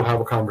 and then we'll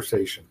have a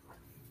conversation.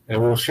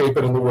 And we'll shape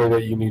it in the way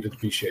that you need it to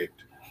be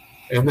shaped.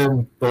 And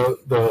then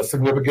the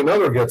significant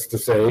other gets to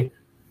say,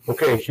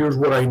 okay, here's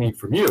what I need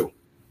from you.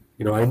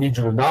 I need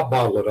you to not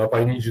bottle it up.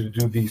 I need you to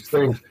do these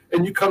things.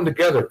 And you come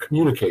together,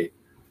 communicate.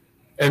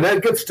 And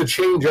that gets to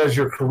change as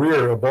your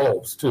career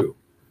evolves too.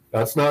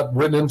 That's not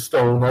written in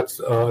stone. That's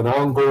an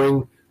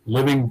ongoing,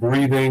 living,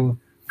 breathing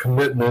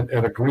commitment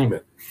and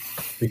agreement.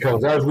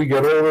 Because as we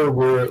get older,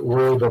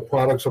 we're the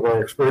products of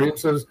our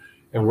experiences,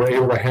 and we're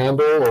able to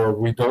handle, or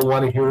we don't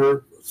want to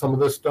hear some of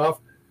this stuff.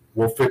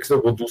 We'll fix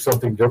it. We'll do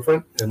something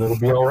different, and it'll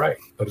be all right.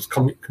 But it's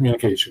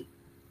communication.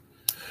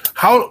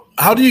 How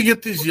do you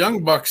get these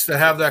young bucks to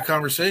have that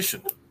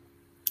conversation?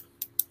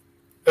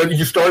 And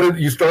you start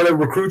at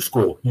recruit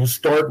school. You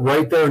start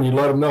right there, and you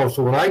let them know.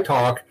 So when I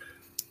talk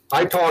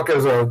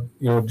as a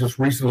just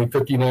recently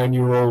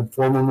 59-year-old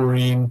former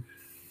Marine,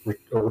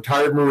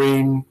 retired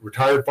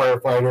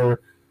firefighter.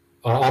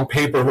 On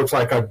paper, it looks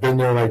like I've been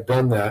there and I've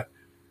done that.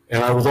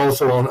 And I was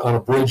also on a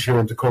bridge here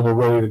in Tacoma,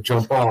 ready to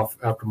jump off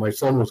after my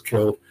son was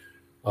killed,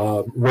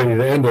 ready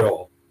to end it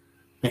all,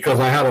 because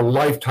I had a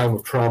lifetime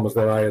of traumas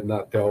that I had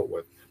not dealt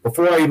with.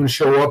 Before I even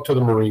show up to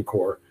the Marine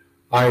Corps,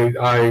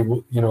 I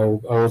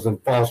was in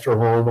foster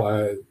home.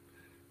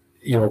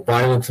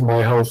 Violence in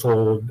my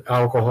household,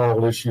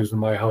 alcohol issues in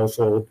my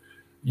household,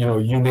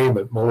 you name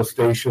it,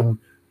 molestation.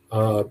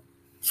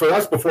 So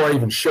that's before I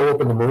even show up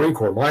in the Marine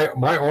Corps.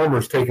 My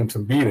armor's taken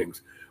some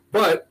beatings.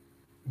 But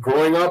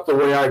growing up the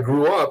way I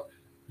grew up,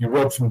 you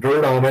rub some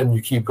dirt on it and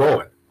you keep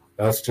going.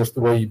 That's just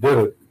the way you did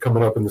it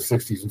coming up in the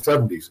 60s and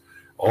 70s.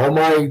 All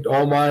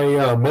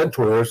my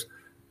mentors,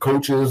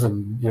 coaches,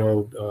 and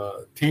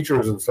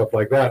teachers and stuff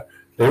like that,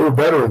 they were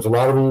veterans. A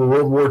lot of them were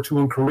World War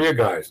II and Korea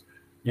guys.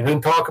 You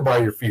didn't talk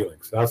about your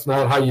feelings. That's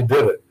not how you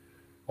did it.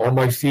 All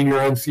my senior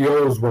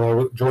NCOs, when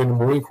I joined the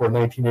Marine Corps in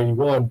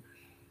 1981,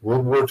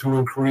 World War II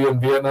and Korea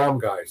and Vietnam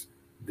guys.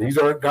 These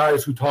aren't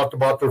guys who talked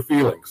about their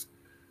feelings.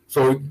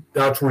 So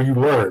that's where you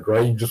learned,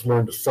 right? You just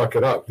learned to suck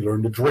it up. You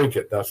learn to drink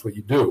it. That's what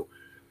you do.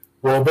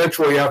 Well,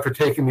 eventually, after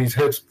taking these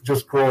hits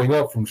just growing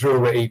up from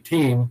 0 to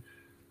 18,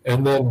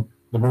 and then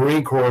the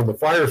Marine Corps and the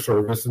fire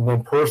service, and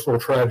then personal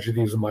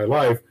tragedies in my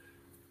life,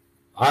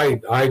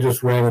 I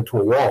just ran into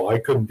a wall. I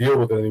couldn't deal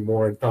with it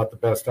anymore and thought the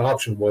best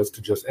option was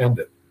to just end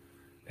it.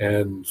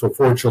 And so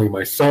fortunately,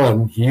 my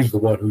son, he's the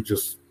one who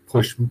just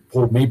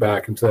pulled me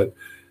back and said,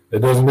 "It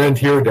doesn't end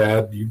here,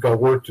 Dad. You've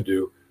got work to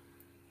do."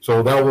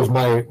 So that was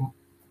my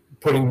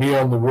putting me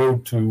on the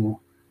road to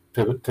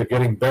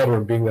getting better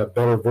and being that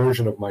better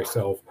version of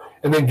myself,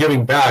 and then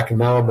giving back. And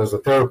now as a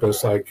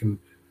therapist, I can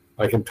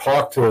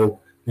talk to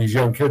these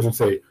young kids and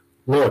say,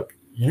 "Look,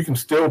 you can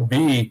still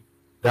be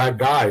that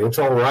guy. It's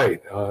all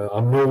right.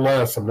 I'm no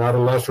less. I'm not a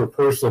lesser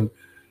person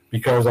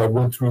because I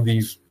went through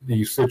these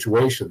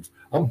situations.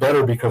 I'm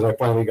better because I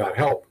finally got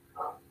help."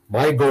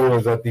 My goal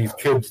is that these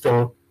kids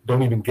don't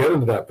even get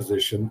into that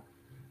position,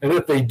 and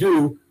if they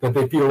do, that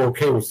they feel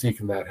okay with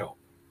seeking that help.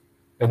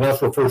 And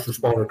that's what First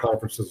Responder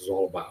Conferences is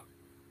all about.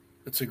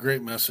 It's a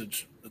great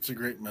message.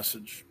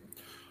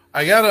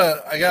 I got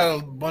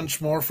a bunch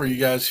more for you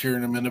guys here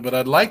in a minute, but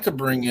I'd like to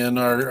bring in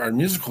our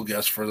musical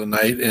guest for the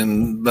night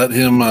and let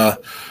him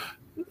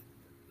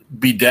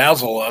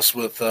bedazzle us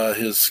with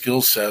his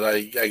skill set.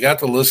 I got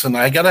to listen.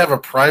 I got to have a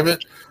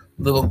private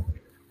little.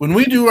 When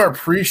we do our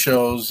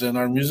pre-shows and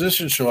our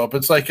musicians show up,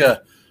 it's like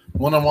a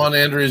one-on-one.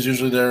 Andrea's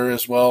usually there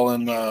as well,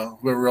 and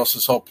whoever else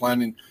is help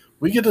planning.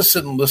 We get to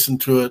sit and listen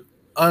to it.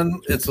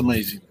 It's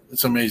amazing.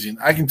 It's amazing.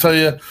 I can tell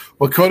you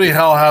what Cody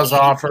Hell has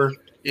to offer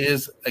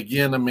is,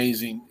 again,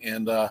 amazing,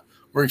 and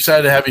we're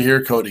excited to have you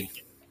here, Cody.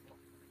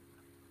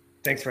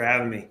 Thanks for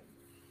having me.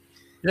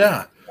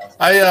 Yeah.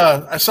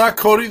 I saw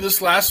Cody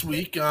this last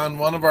week on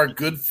one of our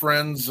good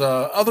friends'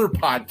 other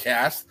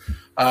podcasts,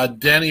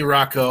 Danny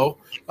Rocco.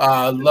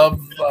 Love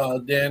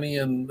Danny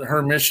and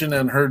her mission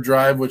and her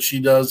drive, what she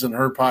does in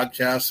her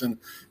podcast. And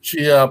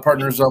she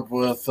partners up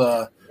with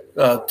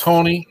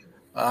Tony,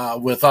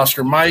 with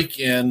Oscar Mike.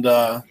 And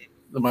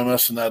am I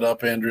messing that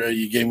up, Andrea?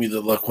 You gave me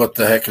the look. What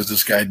the heck is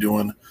this guy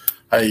doing?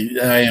 I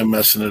am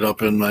messing it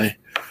up in my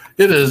 –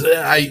 it is –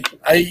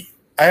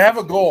 I have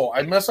a goal.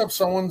 I mess up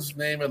someone's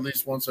name at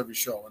least once every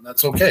show, and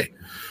that's okay.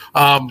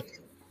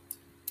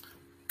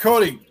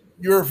 Cody,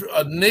 you're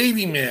a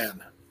Navy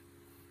man.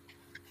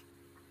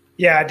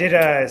 Yeah, I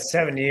did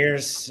 7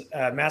 years,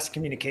 mass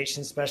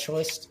communication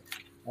specialist,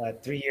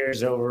 3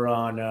 years over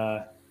on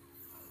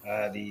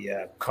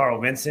the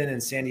Carl Vinson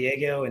in San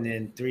Diego, and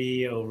then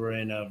 3 over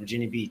in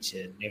Virginia Beach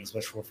at Naval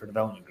Special Warfare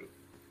Development Group.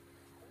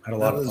 Had a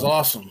lot of fun. That is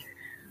awesome.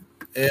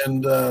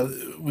 And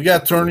we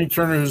got Tony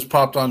Turner, who's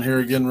popped on here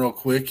again real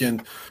quick.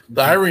 And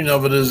the irony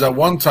of it is at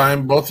one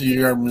time, both of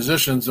you are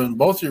musicians, and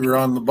both of you were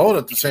on the boat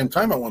at the same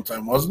time at one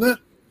time, wasn't it?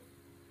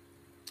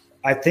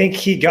 I think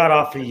he got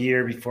off a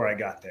year before I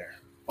got there.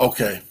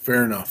 Okay,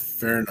 fair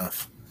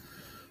enough.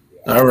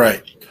 All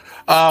right.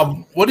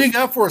 What do you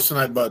got for us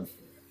tonight, bud?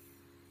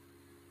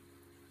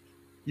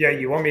 Yeah,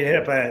 you want me to hit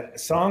up a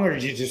song, or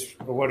did you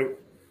just – what?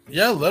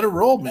 Yeah, let it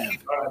roll, man.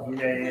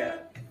 Yeah.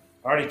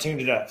 I already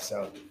tuned it up,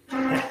 so.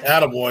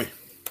 Attaboy.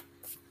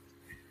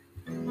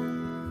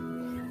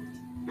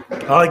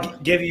 I'll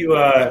give you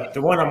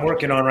the one I'm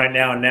working on right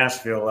now in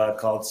Nashville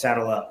called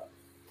Saddle Up.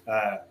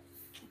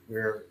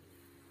 We're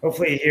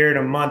hopefully here in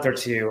a month or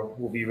two,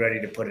 we'll be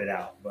ready to put it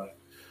out. But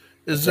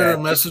is there a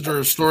message or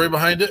a story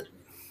behind it?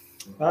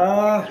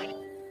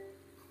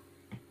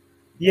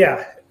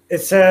 Yeah,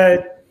 it's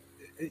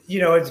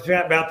it's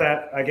about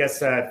that, I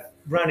guess,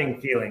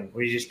 running feeling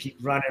where you just keep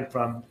running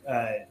from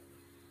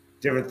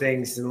different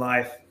things in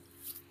life,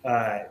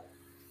 and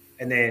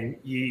then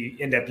you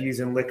end up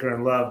using liquor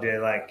and love to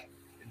like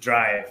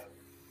drive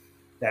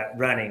that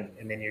running,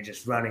 and then you're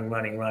just running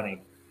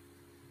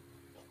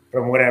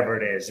from whatever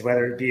it is,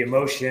 whether it be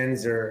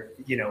emotions or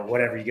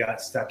whatever you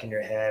got stuck in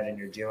your head and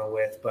you're dealing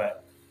with.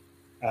 But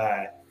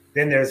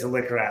then there's the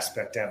liquor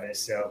aspect of it.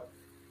 So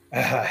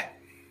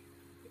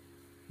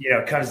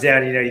it comes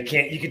down,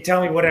 you can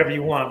tell me whatever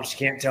you want, but you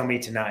can't tell me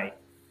tonight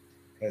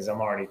because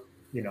I'm already,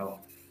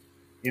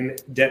 in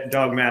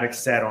dogmatic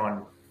set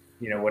on,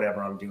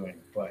 whatever I'm doing.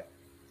 But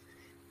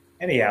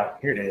anyhow,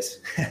 here it is.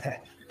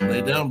 Lay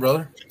it down,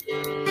 brother.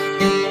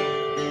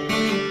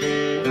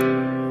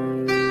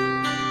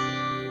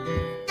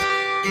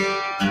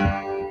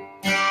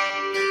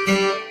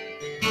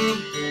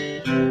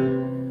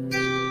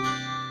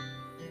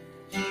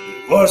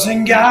 It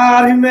wasn't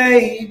God who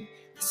made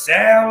this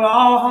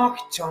outlaw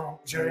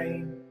honky-tonk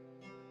dream.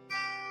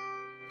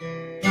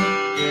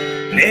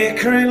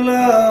 Liquor and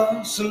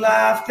love's the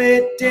life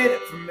that did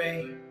it for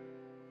me.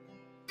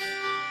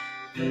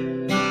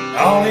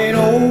 On an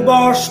old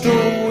bar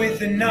stool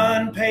with an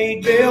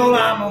unpaid bill,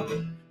 I'm a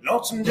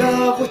lonesome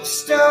dove with a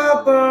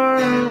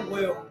stubborn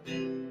will.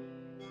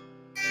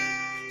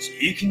 So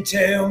you can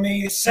tell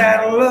me to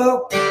saddle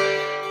up,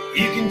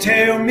 you can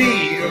tell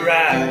me to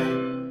ride,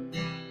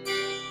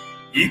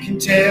 you can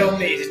tell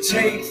me to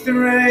take the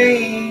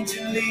reins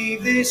and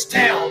leave this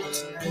town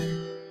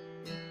tonight.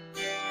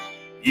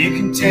 You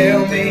can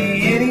tell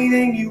me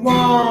anything you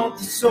want,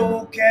 this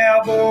old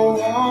cowboy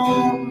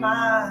won't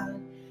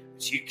mind,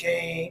 but you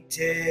can't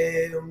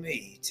tell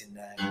me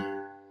tonight.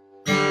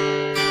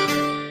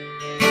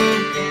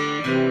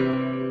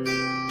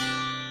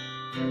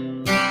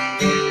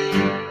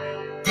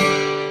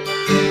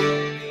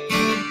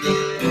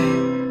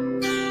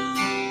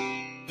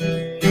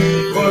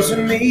 It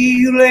wasn't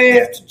me who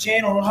left a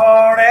gentle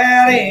heart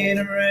out in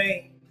the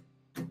rain,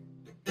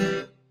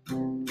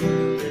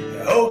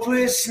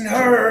 hopeless and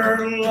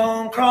hurt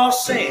along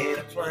crossing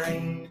the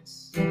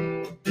plains.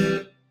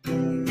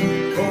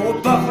 Oh, a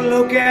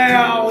buffalo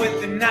cow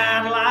with a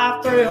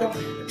 9-life thrill,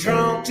 a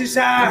drunk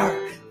desire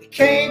that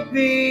can't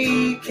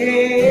be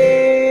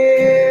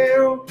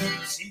killed.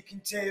 So you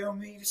can tell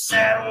me to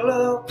saddle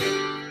up,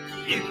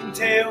 you can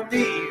tell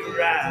me to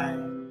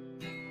ride,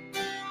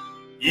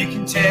 you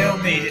can tell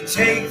me to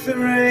take the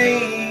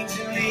reins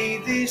and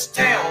leave this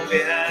town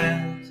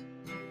behind.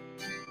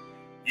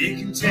 You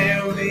can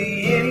tell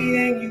me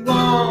anything you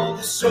want,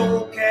 this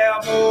old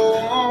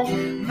cowboy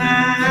won't mind,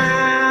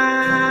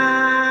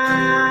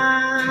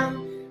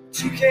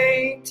 but you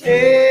can't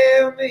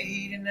tell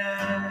me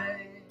tonight.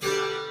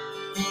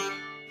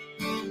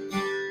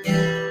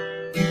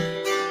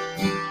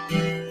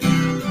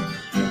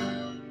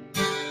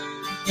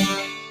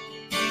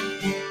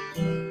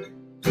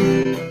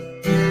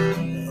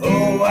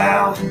 Oh,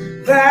 I'll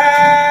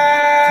ride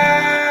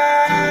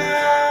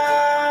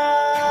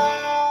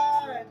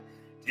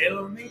till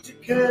I meet the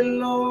good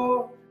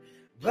Lord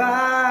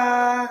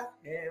by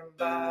and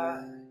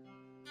by.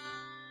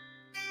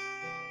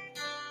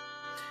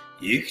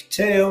 You could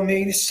tell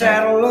me to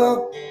saddle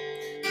up,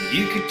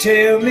 you could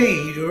tell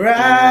me to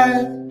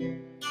ride,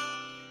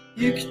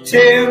 you could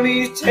tell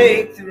me to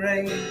take the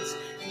reins,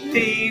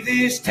 leave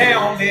this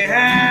town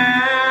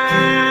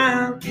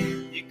behind.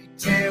 You could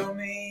tell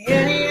me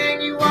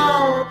anything you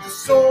want,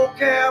 this old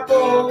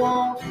cowboy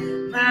won't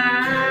mind,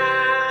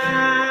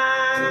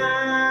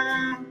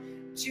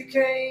 but you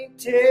can't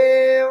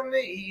tell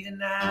me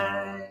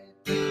tonight.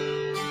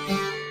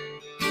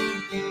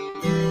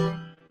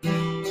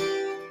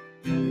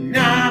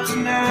 Not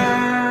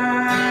tonight.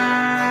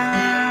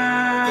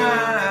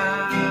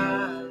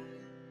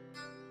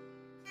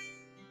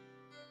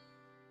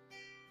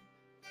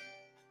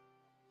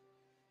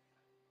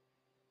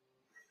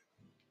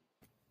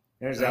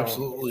 There's that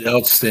Absolutely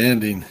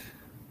outstanding.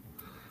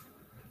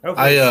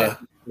 Hopefully it's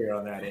clear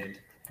on that end.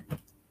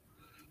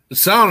 It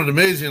sounded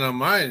amazing on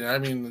mine. I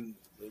mean,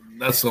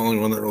 that's the only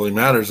one that really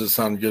matters. It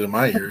sounded good in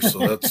my ears,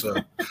 so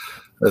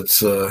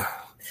that's.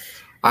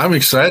 I'm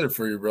excited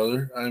for you,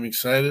 brother. I'm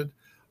excited.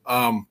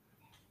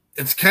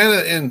 It's kind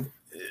of in.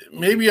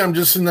 Maybe I'm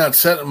just in that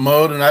set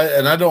mode, and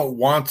I don't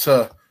want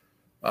to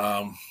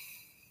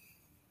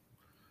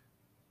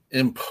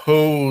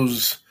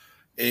impose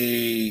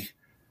a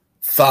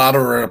thought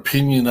or an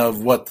opinion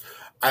of what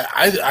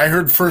I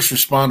heard first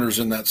responders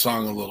in that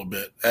song a little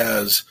bit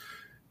as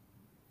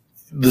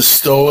the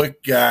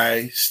stoic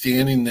guy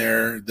standing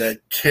there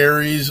that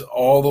carries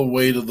all the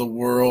weight of the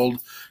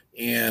world,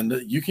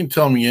 and you can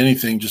tell me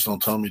anything, just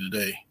don't tell me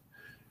today.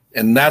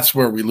 And that's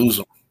where we lose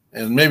them.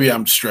 And maybe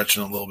I'm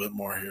stretching a little bit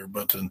more here,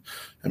 but and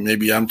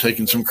maybe I'm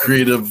taking some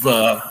creative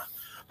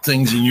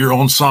things in your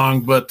own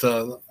song, but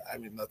I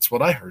mean, that's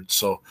what I heard.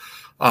 So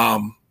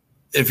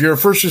if you're a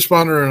first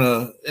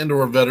responder and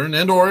or a veteran,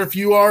 and or if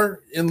you are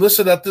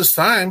enlisted at this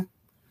time,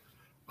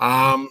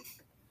 and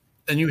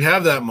you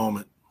have that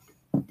moment,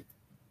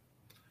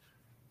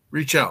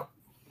 reach out.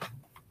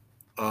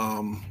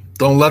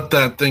 Don't let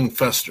that thing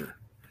fester.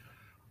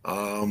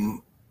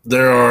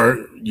 There are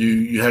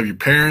you have your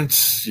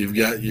parents, you've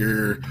got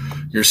your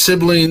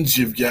siblings,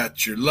 you've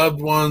got your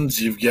loved ones,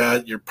 you've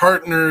got your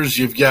partners,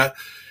 you've got.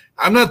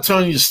 I'm not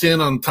telling you to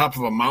stand on top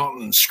of a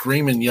mountain and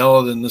scream and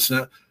yell at and this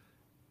and that.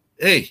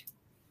 Hey,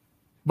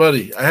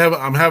 buddy,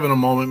 I'm having a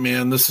moment,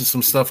 man. This is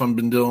some stuff I've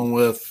been dealing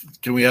with.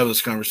 Can we have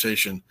this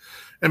conversation?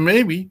 And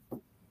maybe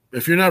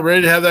if you're not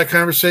ready to have that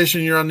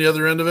conversation, you're on the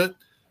other end of it.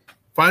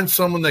 Find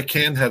someone that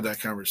can have that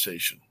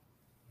conversation.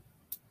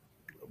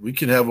 We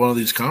could have one of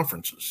these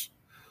conferences.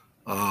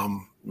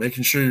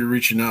 Making sure you're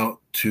reaching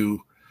out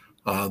to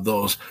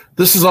those.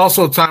 This is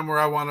also a time where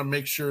I want to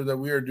make sure that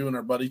we are doing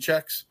our buddy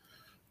checks.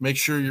 Make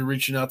sure you're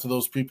reaching out to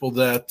those people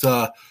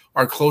that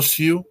are close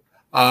to you.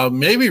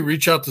 Maybe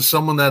reach out to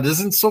someone that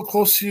isn't so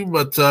close to you,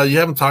 but you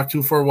haven't talked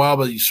to for a while,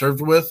 but you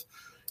served with.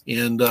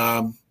 And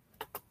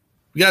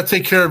we got to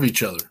take care of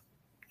each other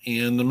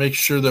and to make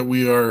sure that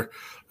we are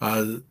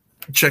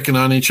checking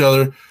on each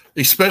other,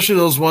 especially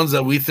those ones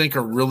that we think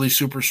are really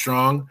super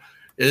strong.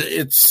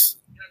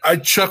 I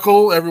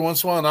chuckle every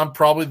once in a while, and I'm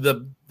probably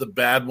the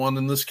bad one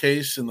in this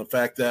case, in the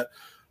fact that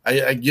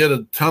I get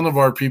a ton of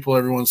our people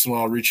every once in a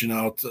while reaching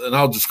out, and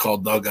I'll just call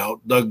Doug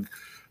out. Doug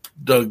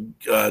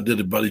did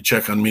a buddy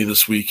check on me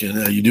this week,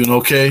 and you doing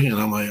okay? And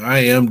I'm like, I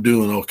am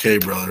doing okay,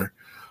 brother.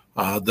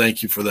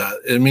 Thank you for that.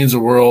 It means the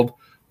world.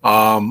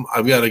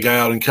 I've got a guy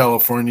out in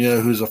California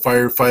who's a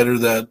firefighter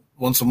that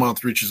once a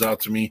month reaches out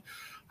to me.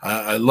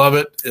 I love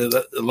it. It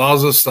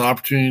allows us the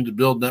opportunity to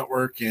build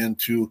network and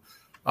to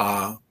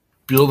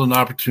build an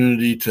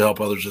opportunity to help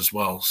others as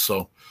well.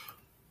 So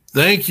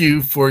thank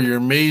you for your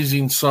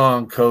amazing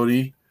song,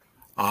 Cody.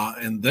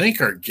 And thank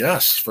our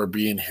guests for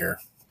being here.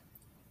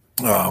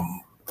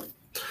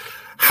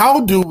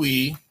 How do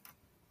we,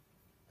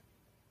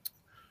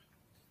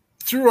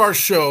 through our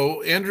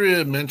show,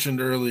 Andrea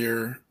mentioned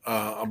earlier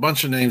a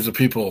bunch of names of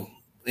people,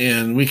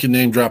 and we can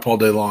name drop all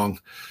day long.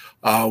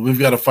 We've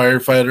got a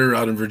firefighter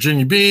out in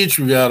Virginia Beach.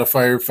 We've got a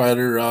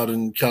firefighter out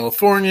in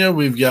California.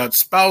 We've got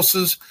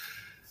spouses.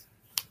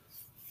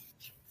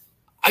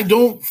 I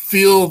don't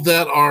feel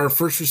that our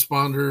first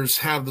responders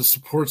have the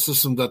support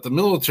system that the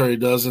military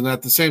does. And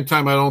at the same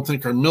time, I don't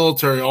think our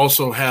military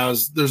also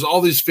has, there's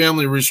all these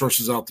family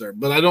resources out there,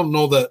 but I don't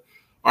know that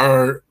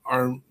our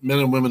men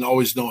and women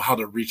always know how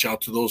to reach out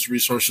to those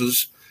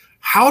resources.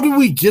 How do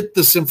we get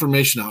this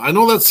information out? I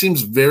know that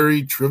seems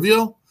very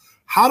trivial.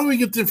 How do we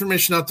get the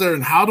information out there,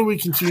 and how do we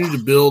continue to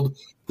build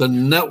the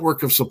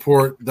network of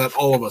support that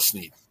all of us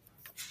need?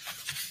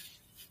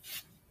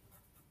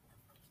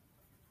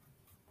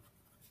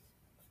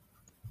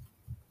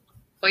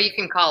 Well, you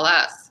can call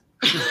us.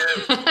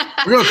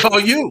 We're going to call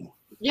you.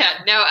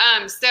 Yeah, no.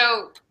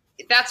 So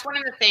that's one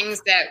of the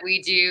things that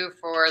we do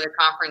for the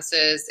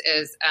conferences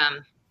is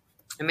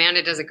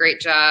Amanda does a great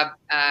job.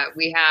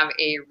 We have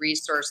a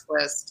resource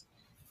list.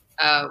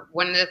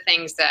 One of the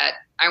things that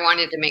I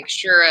wanted to make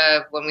sure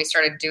of when we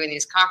started doing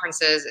these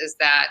conferences is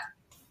that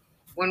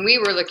when we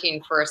were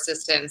looking for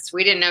assistance,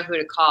 we didn't know who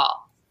to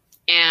call.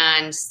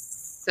 And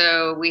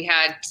so we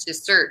had to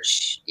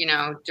search,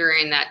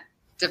 during that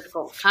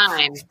difficult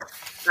time.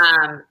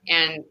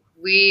 And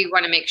we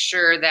want to make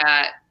sure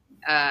that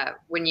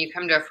when you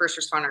come to a first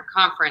responder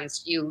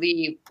conference, you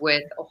leave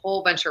with a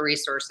whole bunch of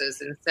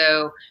resources. And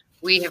so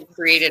we have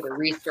created a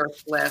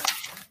resource list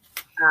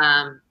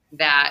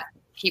that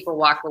people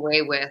walk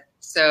away with.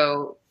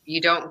 So you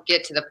don't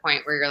get to the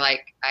point where you're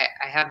like, I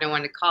have no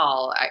one to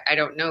call. I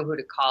don't know who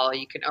to call.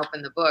 You can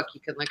open the book.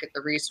 You can look at the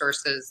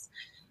resources.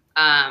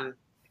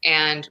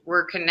 And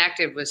we're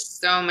connected with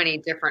so many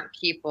different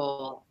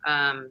people.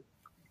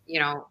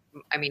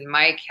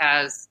 Mike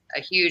has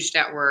a huge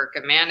network.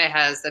 Amanda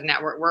has a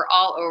network. We're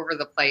all over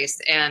the place.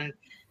 And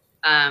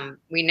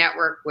we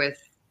network with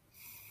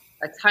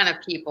a ton of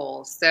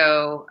people.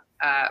 So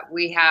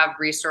we have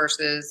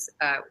resources.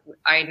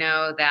 I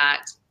know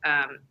that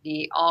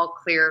the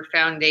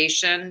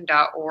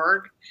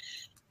allclearfoundation.org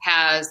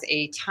has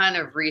a ton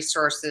of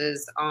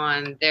resources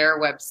on their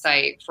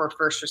website for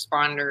first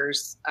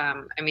responders.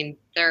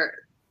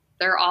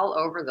 They're all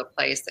over the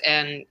place,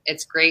 and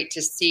it's great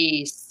to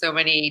see so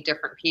many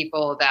different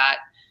people that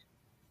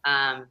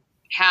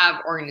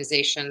have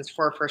organizations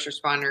for first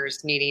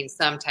responders needing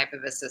some type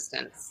of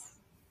assistance.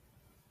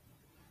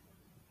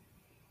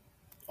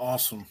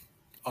 Awesome.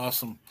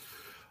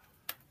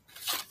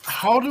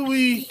 How do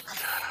we,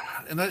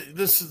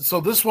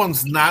 this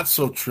one's not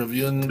so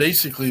trivial, and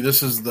basically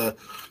this is the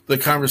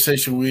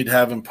conversation we'd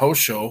have in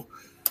post show.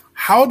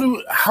 How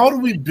do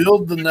we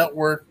build the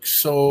network?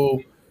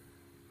 So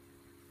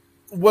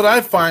what I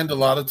find a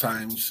lot of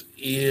times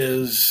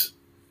is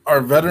our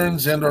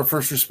veterans and our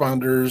first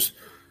responders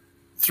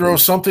throw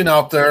something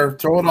out there,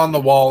 throw it on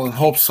the wall, and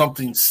hope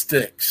something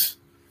sticks.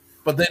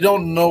 But they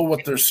don't know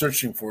what they're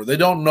searching for. They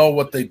don't know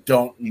what they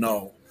don't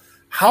know.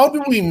 How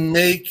do we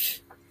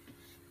make,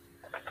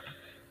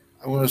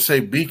 I'm going to say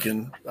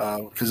beacon,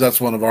 because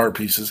that's one of our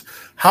pieces.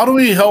 How do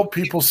we help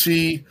people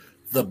see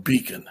the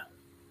beacon?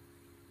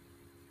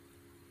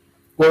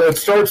 Well, it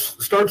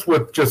starts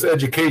with just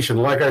education.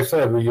 Like I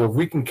said, if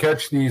we can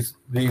catch these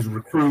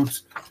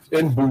recruits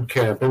in boot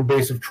camp, in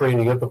basic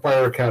training, at the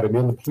fire academy,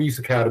 in the police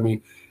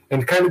academy,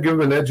 and kind of give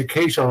them an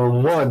education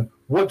on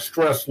what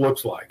stress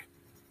looks like.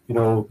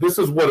 This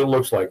is what it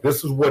looks like.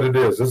 This is what it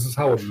is. This is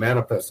how it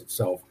manifests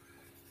itself.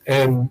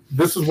 And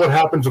this is what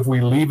happens if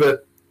we leave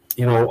it,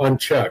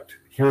 unchecked.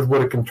 Here's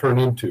what it can turn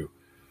into.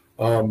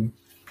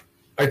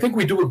 I think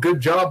we do a good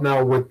job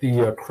now with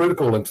the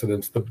critical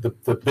incidents, the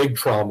big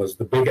traumas,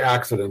 the big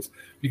accidents,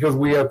 because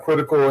we have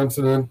critical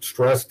incident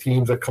stress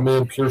teams that come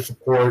in, peer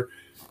support,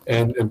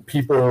 and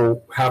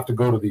people have to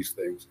go to these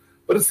things.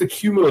 But it's the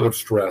cumulative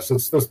stress.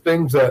 It's the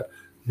things that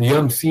the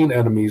unseen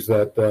enemies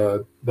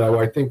that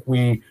I think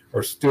we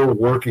are still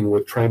working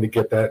with, trying to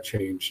get that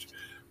changed.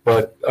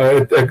 But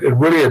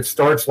it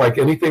starts like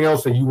anything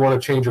else that you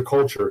want to change a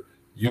culture.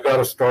 You got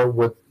to start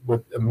with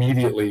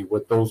immediately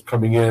with those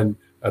coming in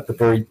at the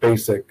very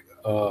basic,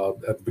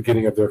 at the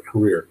beginning of their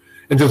career,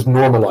 and just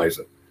normalize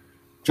it.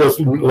 Just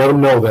let them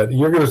know that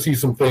you're going to see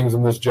some things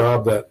in this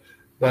job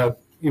that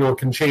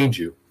can change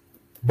you,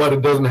 but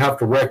it doesn't have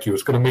to wreck you.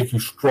 It's going to make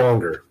you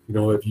stronger,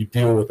 if you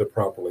deal with it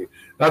properly.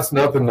 That's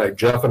nothing like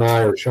Jeff and I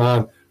or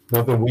Sean,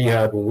 nothing we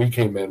had when we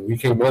came in. We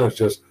came in, it's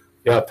just,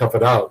 tough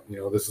it out.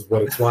 This is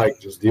what it's like.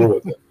 Just deal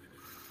with it.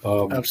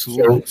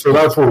 Absolutely. So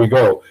that's where we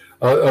go.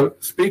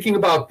 Speaking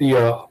about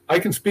I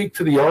can speak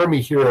to the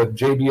Army here at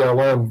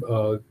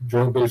JBLM,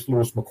 Joint Base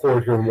Lewis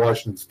McChord here in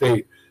Washington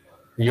State.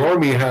 The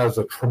Army has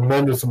a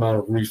tremendous amount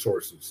of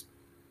resources.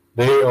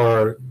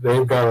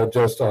 They've got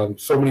just on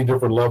so many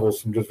different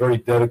levels, some just very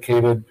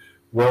dedicated,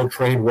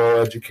 well-trained,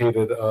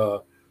 well-educated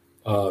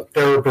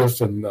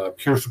therapists and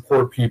peer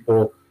support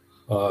people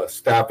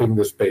staffing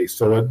this base.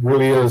 So it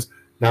really is,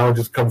 now it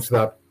just comes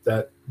to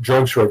that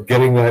juncture of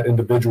getting that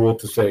individual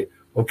to say,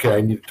 okay,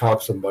 I need to talk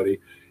to somebody.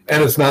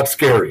 And it's not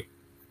scary,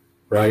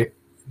 right?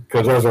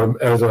 Because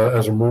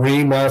as a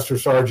Marine Master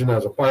Sergeant,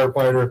 as a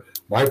firefighter,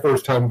 my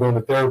first time going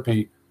to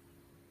therapy,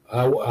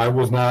 I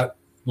was not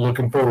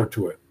looking forward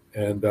to it.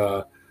 And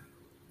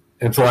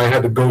so I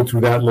had to go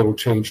through that little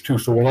change too.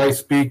 So when I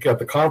speak at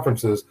the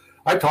conferences,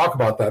 I talk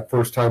about that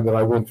first time that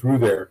I went through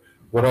there,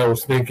 what I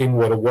was thinking,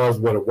 what it was,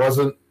 what it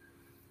wasn't.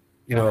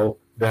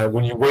 That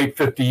when you wait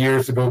 50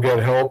 years to go get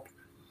help,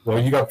 well,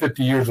 you got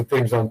 50 years of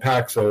things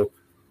unpacked. So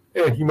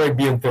you might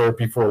be in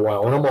therapy for a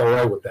while, and I'm all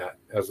right with that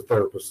as a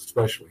therapist,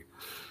 especially.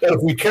 But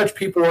if we catch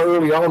people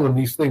early on when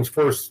these things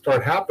first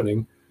start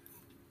happening,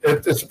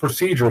 it's a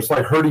procedure. It's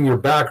like hurting your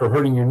back or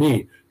hurting your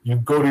knee. You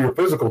go to your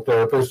physical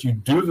therapist, you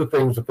do the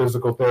things the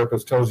physical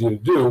therapist tells you to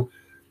do,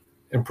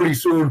 and pretty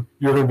soon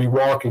you're going to be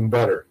walking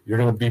better. You're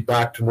going to be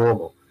back to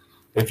normal.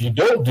 If you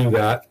don't do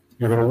that,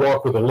 you're going to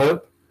walk with a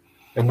limp,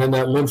 and then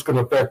that limp's going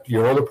to affect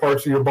your other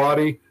parts of your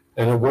body,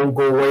 and it won't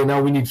go away.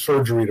 Now we need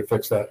surgery to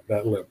fix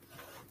that limp.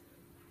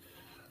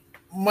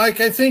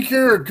 Mike, I think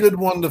you're a good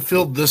one to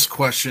field this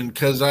question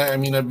because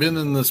I've been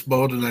in this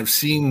boat and I've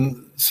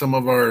seen some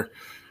of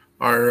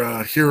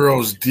our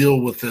heroes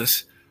deal with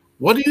this.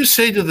 What do you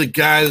say to the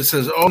guy that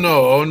says, "Oh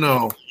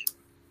no,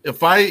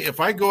 if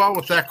I go out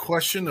with that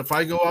question, if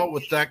I go out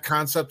with that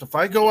concept, if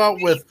I go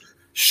out with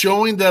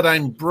showing that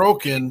I'm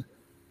broken,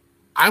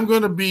 I'm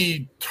going to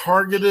be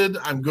targeted.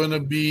 I'm going to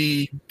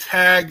be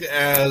tagged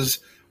as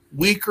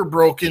weak or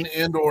broken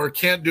and or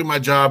can't do my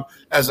job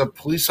as a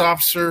police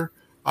officer."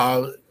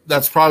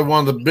 That's probably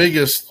one of the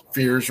biggest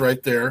fears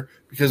right there,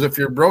 because if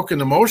you're broken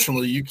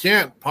emotionally, you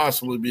can't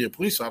possibly be a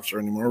police officer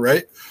anymore,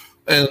 right?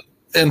 And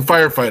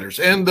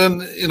firefighters, and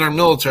then in our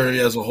military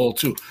as a whole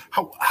too.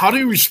 How do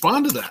you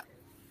respond to that?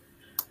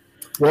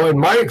 Well, in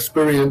my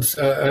experience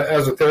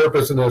as a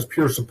therapist and as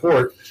peer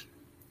support,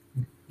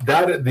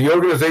 that the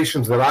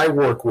organizations that I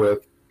work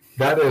with,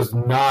 that is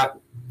not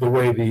the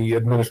way the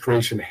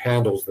administration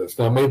handles this.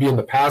 Now, maybe in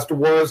the past it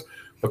was,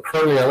 but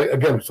currently,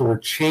 again, so we're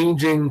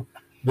changing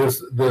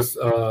this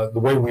the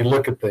way we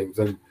look at things,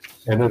 and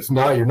it's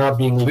not, you're not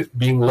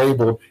being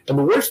labeled. And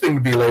the worst thing to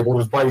be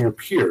labeled is by your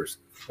peers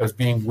as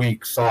being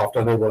weak, soft,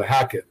 unable to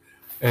hack it.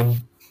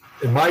 And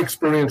in my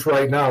experience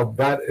right now,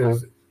 that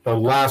is the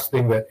last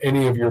thing that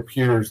any of your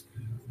peers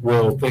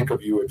will think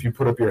of you if you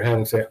put up your hand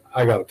and say,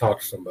 "I got to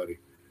talk to somebody,"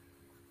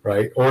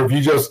 right? Or if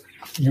you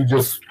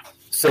just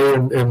say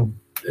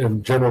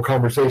in general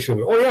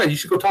conversation, "Oh yeah, you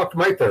should go talk to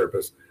my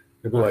therapist."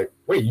 They'd be like,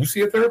 "Wait, you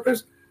see a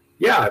therapist?"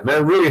 "Yeah,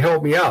 man, really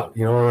helped me out,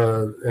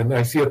 and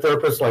I see a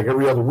therapist like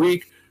every other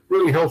week.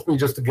 Really helps me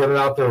just to get it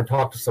out there and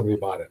talk to somebody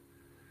about it."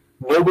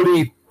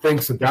 Nobody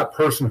thinks that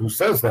person who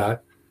says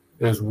that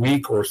is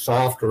weak or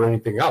soft or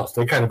anything else.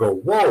 They kind of go,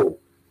 "Whoa,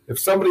 if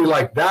somebody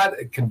like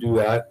that can do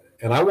that,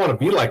 and I want to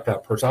be like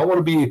that person. I want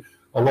to be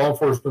a law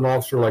enforcement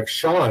officer like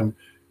Sean,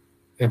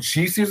 and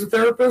she sees a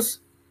therapist.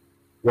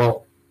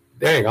 Well,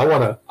 dang, I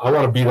want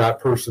to be that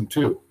person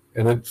too."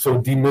 And it so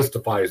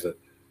demystifies it.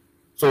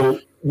 So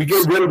we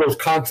get rid of those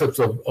concepts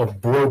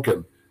of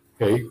broken.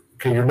 Okay,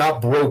 you're not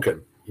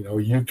broken.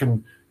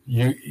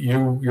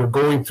 You're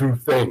going through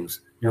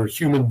things. You're a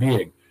human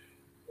being.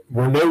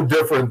 We're no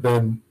different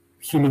than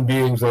human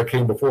beings that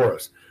came before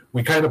us.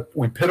 we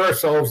pit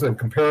ourselves and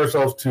compare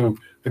ourselves to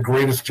the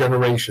greatest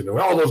generation. And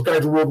all those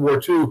guys in World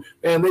War II,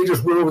 and they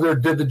just went over there,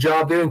 did the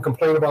job, they didn't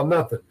complain about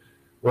nothing.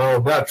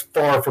 Well, that's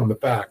far from the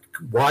fact.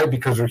 Why?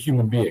 Because they're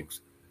human beings.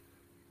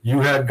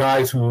 You had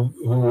guys who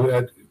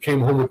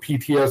came home with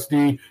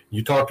PTSD.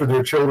 You talked to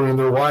their children and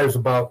their wives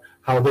about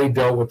how they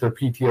dealt with their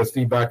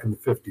PTSD back in the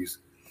 50s,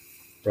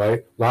 right?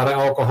 A lot of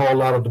alcohol, a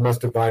lot of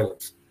domestic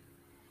violence,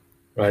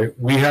 right?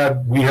 We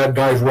had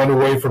guys run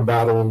away from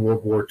battle in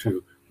World War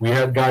II. We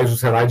had guys who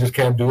said, I just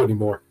can't do it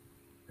anymore,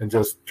 and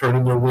just turn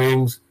in their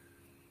wings,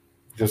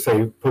 just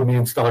say, put me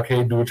in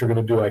stockade, do what you're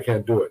going to do. I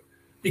can't do it.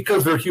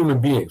 Because they're human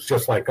beings,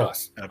 just like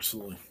us.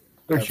 Absolutely.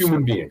 They're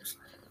human beings.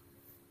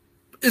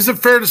 Is it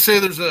fair to say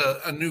there's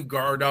a new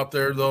guard out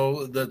there,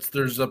 though, that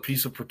there's a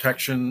piece of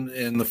protection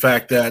in the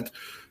fact that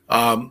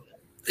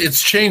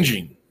it's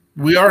changing?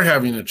 We are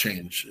having a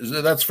change.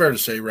 That's fair to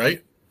say,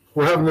 right?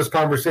 We're having this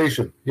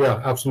conversation. Yeah,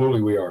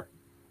 absolutely we are.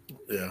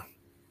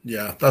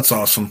 Yeah, that's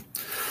awesome.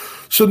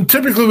 So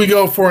typically we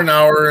go for an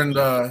hour, and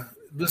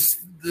this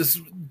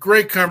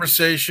great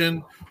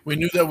conversation. We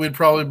knew that we'd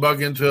probably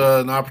bug into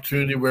an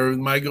opportunity where we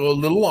might go a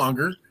little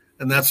longer,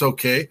 and that's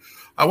okay.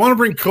 I want to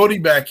bring Cody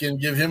back in,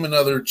 give him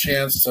another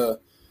chance to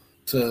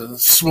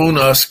swoon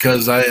us,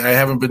 because I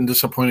haven't been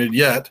disappointed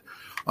yet.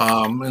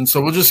 And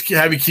so we'll just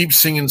have you keep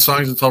singing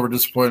songs until we're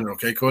disappointed.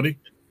 Okay, Cody?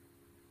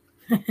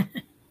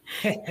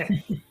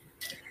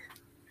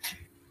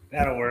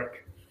 That'll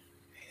work.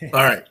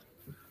 All right.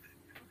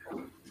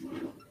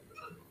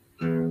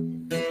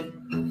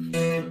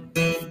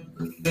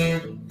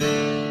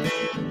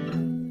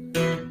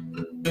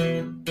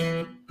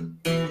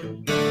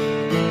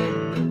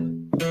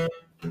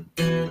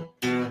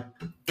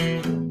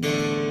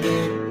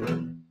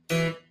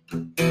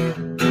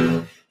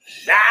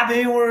 I've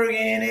been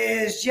working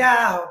this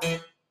job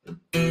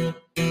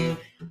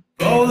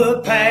for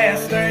the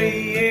past 3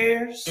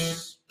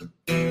 years.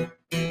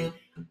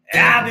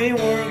 I've been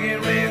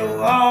working real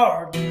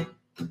hard,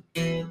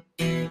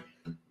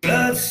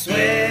 blood,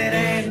 sweat,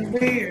 and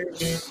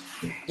tears.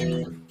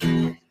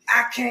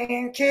 I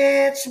can't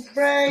catch a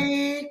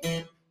break,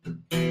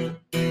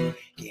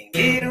 can't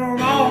get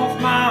them off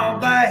my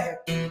back.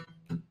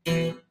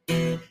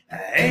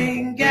 I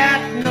ain't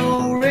got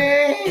no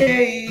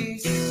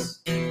race,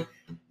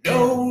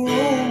 no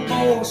room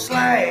for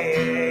slack.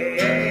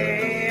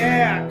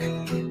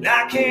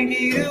 I can't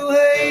get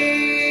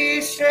away,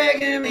 it's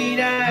dragging me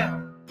down.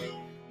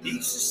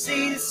 Used to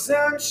see the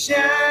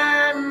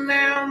sunshine,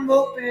 now I'm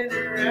moping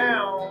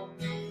around.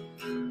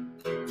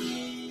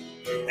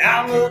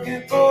 I'm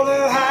looking for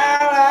the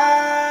high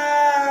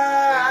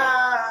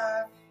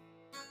life,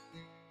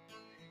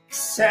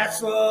 'cause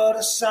that's what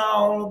it's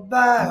all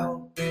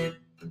about.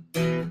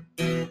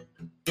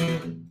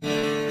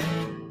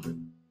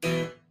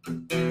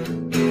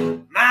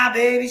 My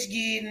baby's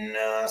getting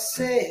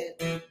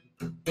upset,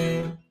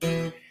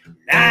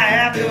 I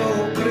have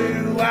no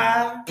clue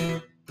why.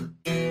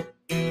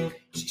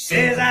 She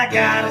says I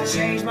gotta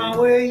change my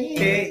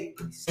ways,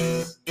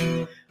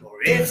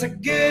 or it's a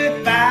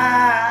goodbye.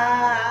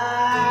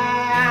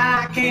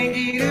 I can't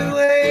get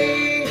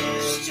away,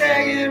 she's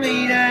dragging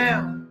me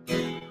down.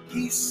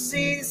 You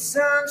see the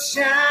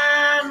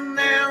sunshine,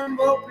 now I'm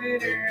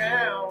moping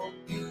around.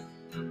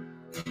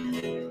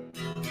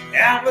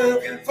 I'm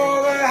looking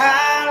for the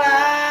high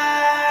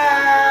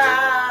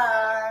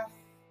life,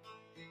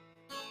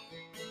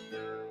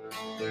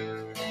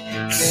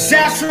 'cause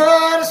that's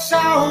what it's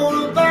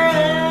all about.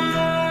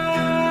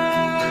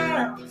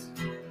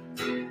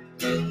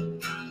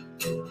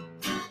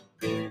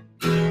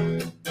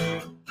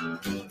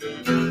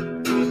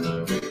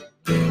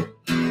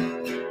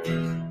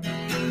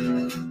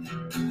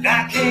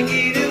 I can't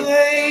get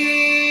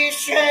away,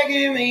 it's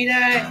dragging me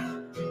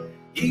down.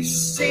 You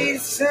see the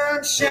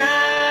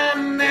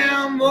sunshine,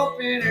 now I'm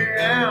moping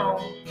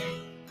around.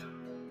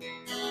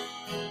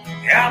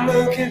 I'm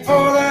looking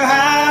for the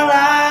high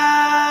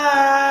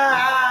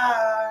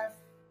life,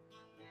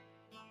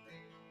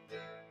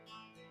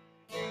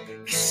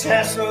 'cause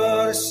that's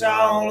what it's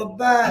all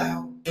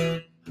about.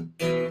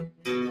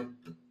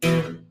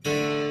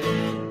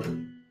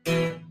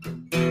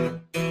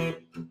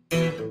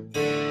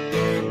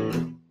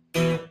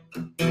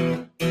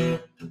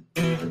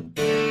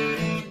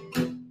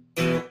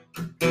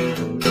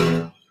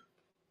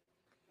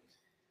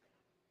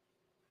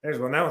 There's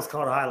one. That one's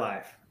called High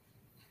Life.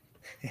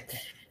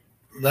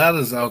 That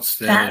is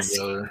outstanding,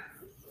 brother.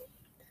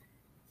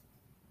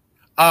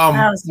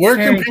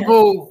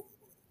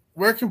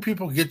 Where can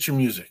people get your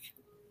music?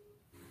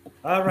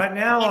 Right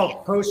now, I'll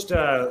post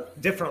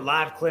different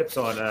live clips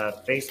on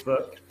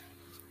Facebook,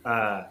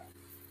 on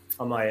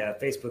my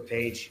Facebook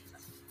page.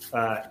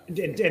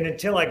 And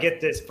until I get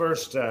this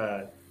first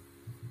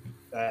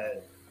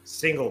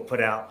single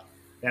put out,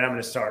 then I'm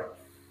going to start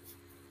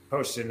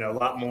posting a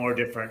lot more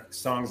different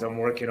songs I'm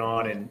working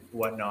on and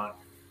whatnot.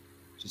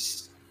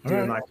 Just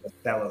doing like a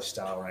Othello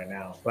style right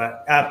now.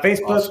 But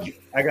Facebook, awesome.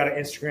 I got an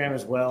Instagram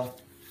as well.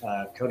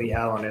 Cody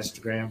Howe on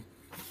Instagram.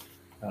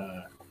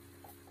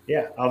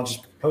 yeah, I'll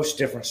just post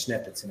different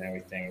snippets and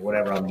everything,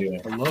 whatever I'm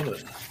doing. I love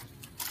it.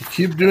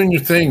 Keep doing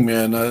your thing,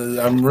 man.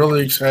 I'm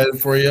really excited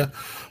for you.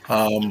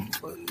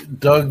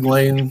 Doug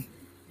Lane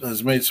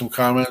has made some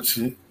comments.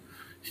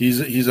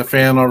 He's a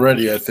fan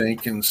already, I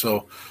think, and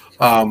so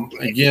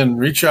again,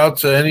 reach out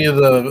to any of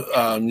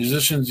the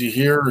musicians you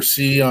hear or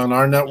see on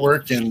our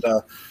network, and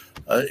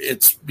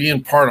it's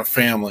being part of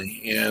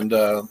family, and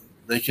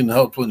they can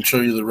help and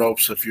show you the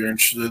ropes if you're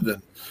interested,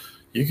 and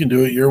you can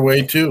do it your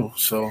way too.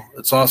 So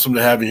it's awesome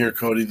to have you here,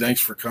 Cody.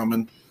 Thanks for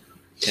coming,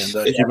 and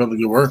keep up the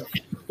good work.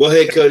 Well,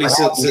 hey Cody,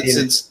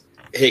 since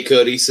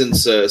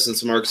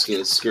Mark's going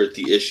to skirt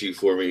the issue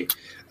for me,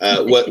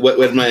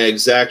 what my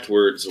exact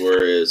words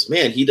were is,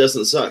 man, he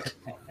doesn't suck.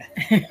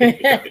 And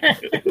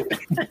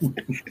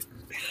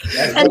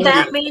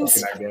that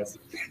means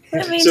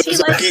he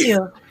likes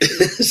you.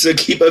 So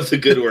keep up the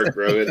good work,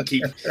 bro, and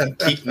keep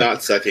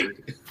not sucking.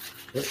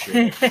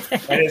 And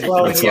as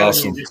well, that's any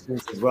awesome. other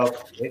musicians as well,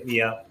 hit me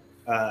up.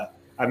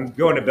 I'm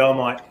going to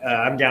Belmont.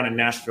 I'm down in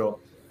Nashville,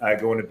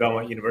 going to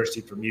Belmont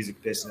University for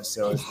music business.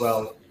 So as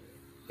well,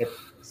 if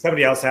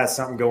somebody else has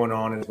something going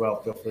on as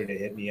well, feel free to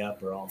hit me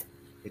up, or I'll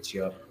hit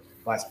you up.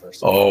 Vice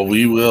versa. Oh,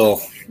 we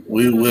will.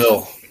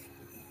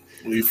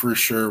 We for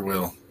sure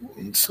will.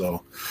 And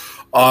so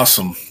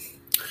awesome.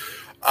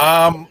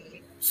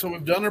 So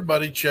we've done our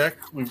buddy check.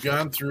 We've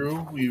gone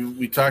through.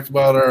 We talked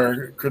about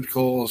our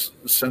critical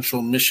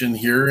essential mission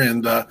here,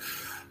 and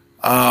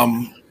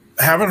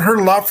haven't heard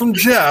a lot from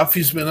Jeff.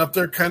 He's been up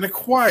there kind of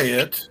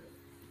quiet.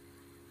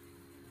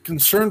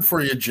 Concerned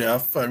for you,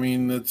 Jeff. I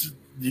mean,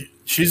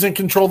 she's in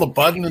control of the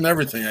button and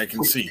everything. I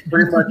can see.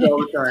 Pretty much all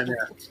the time,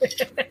 yeah.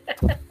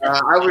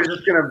 I was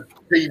just going to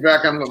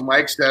piggyback on what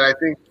Mike said. I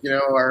think,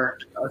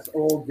 us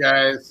old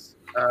guys,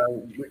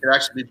 we could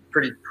actually be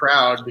pretty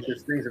proud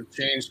because things have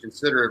changed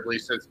considerably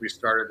since we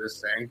started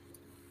this thing.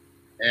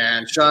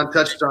 And Sean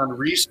touched on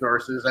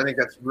resources. I think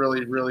that's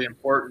really, really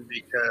important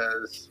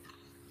because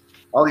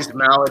all these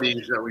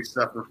maladies that we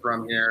suffer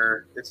from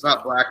here, it's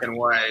not black and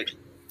white.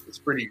 It's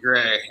pretty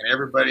gray. And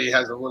everybody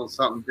has a little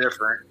something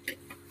different.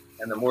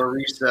 And the more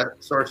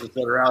resources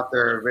that are out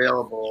there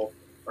available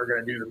are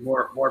going to do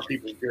more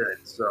people good.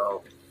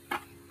 So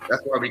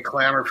that's why we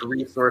clamor for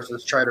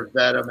resources, try to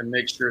vet them and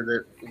make sure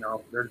that,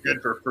 they're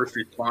good for first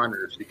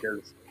responders,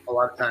 because a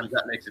lot of times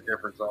that makes a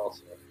difference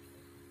also.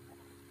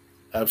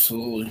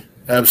 Absolutely.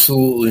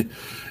 Absolutely.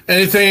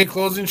 Anything in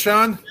closing,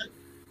 Sean?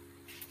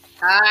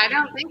 I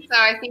don't think so.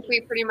 I think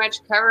we pretty much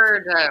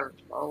covered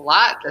a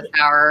lot this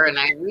hour, and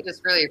we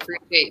just really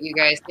appreciate you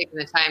guys taking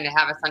the time to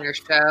have us on your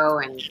show,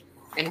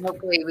 and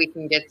hopefully we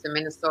can get to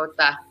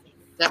Minnesota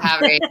to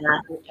have a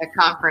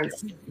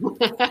conference.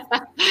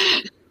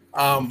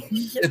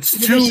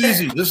 It's too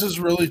easy. This is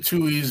really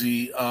too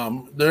easy.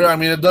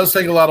 It does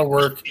take a lot of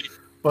work,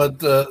 but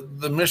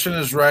the mission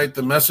is right.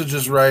 The message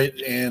is right.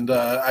 And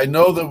I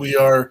know that we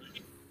are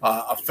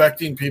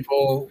affecting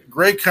people.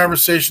 Great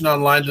conversation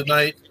online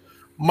tonight.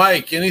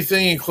 Mike,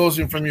 anything in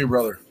closing from you,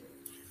 brother?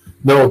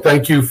 No,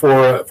 thank you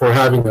for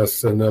having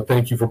us, and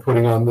thank you for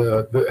putting on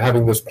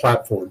having this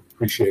platform.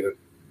 Appreciate it.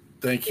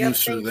 Thank you,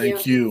 sir.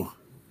 Thank you.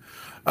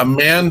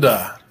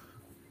 Amanda.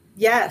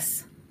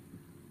 Yes.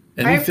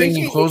 Anything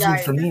in closing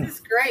from you? This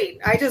is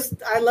great.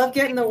 I love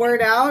getting the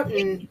word out,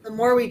 and the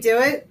more we do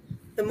it,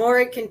 the more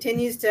it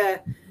continues to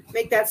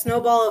make that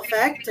snowball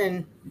effect.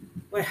 And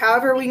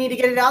however we need to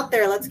get it out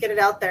there, let's get it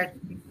out there.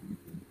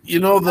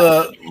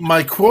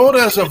 My quote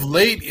as of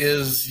late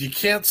is, you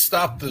can't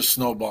stop this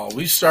snowball.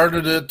 We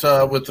started it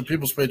with the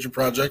People's Patriot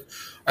Project.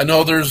 I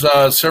know there's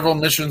several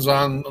missions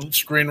on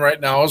screen right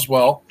now as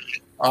well.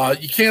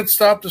 You can't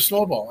stop the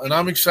snowball, and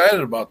I'm excited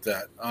about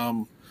that.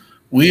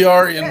 We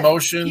are in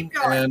motion,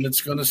 and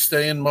it's going to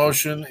stay in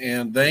motion,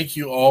 and thank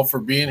you all for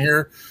being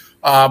here.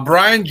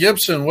 Brian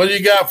Gibson, what do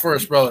you got for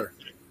us, brother?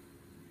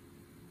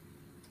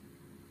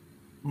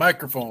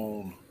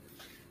 Microphone.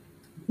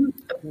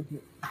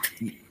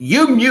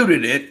 You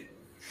muted it.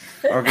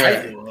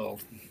 Okay.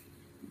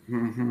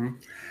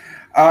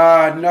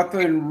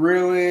 Nothing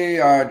really.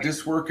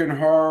 Just working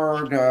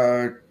hard.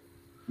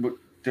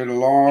 Did a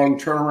long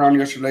turnaround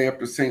yesterday up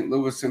to St.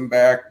 Louis and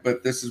back,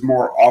 but this is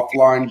more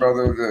offline,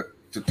 brother,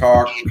 to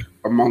talk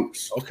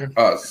amongst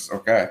us.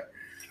 Okay.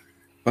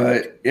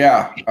 But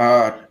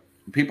yeah,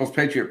 People's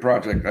Patriot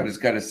Project, I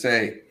just got to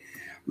say,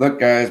 look,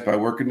 guys, by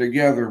working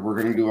together,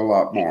 we're going to do a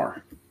lot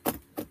more.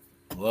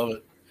 Love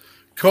it.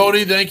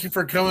 Cody, thank you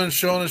for coming and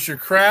showing us your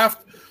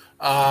craft.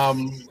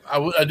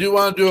 I do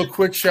want to do a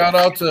quick shout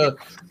out to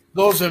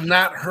those who have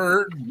not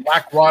heard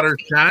Blackwater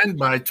Shine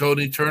by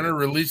Tony Turner,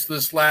 released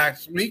this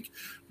last week.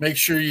 Make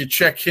sure you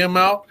check him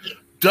out.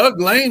 Doug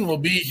Lane will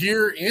be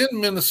here in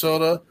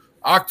Minnesota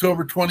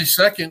October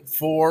 22nd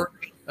for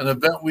an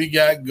event we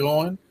got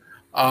going.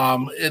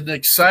 It's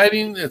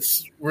exciting.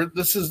 This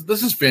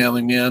is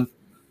family, man.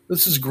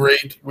 This is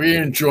great.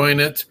 We're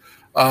enjoying it.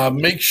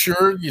 Make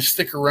sure you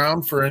stick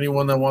around for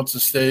anyone that wants to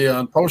stay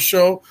on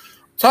post-show.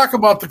 Talk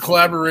about the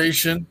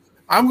collaboration.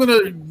 I'm going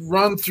to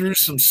run through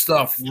some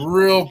stuff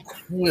real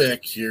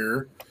quick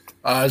here,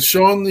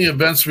 showing the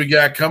events we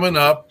got coming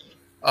up.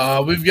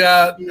 We've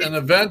got an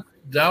event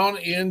down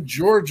in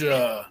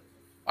Georgia,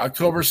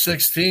 October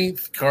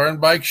 16th, Car and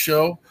Bike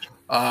Show.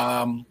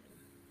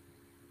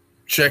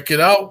 Check it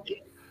out.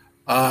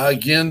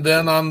 Again,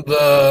 then on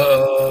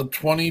the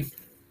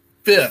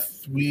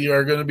 25th, we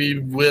are going to be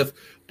with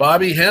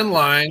Bobby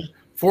Henline,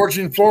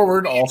 Forging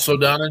Forward, also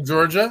down in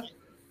Georgia.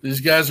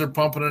 These guys are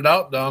pumping it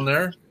out down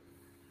there.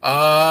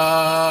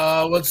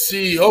 Let's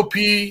see, OP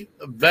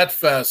Vet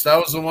Fest. That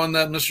was the one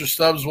that Mr.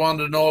 Stubbs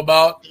wanted to know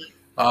about.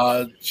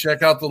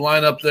 Check out the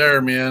lineup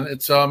there, man.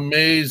 It's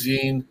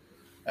amazing.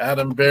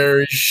 Adam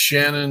Berry,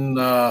 Shannon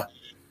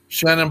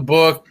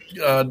Book,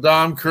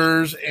 Dom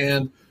Kurz,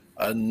 and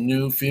a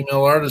new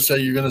female artist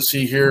that you're going to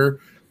see here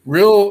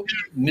real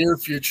near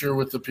future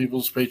with the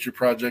People's Patriot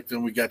Project.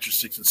 And we got your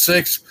 6 at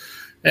 6.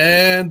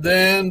 And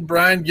then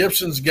Brian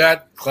Gibson's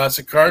got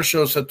Classic Car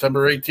Show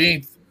September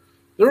 18th.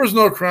 There was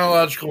no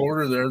chronological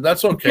order there.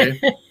 That's okay.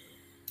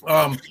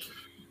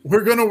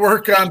 We're going to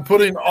work on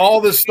putting all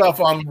this stuff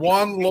on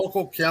one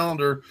local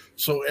calendar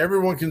so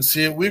everyone can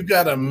see it. We've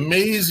got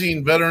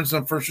amazing veterans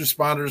and first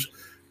responders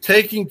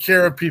taking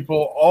care of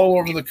people all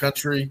over the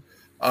country.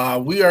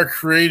 We are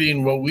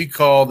creating what we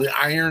call the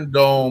Iron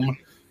Dome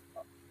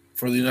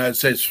for the United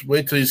States.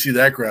 Wait till you see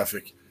that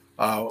graphic.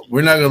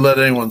 We're not going to let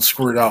anyone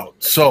squirt out.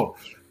 So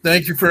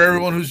thank you for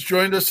everyone who's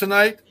joined us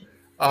tonight.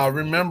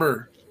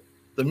 Remember,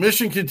 the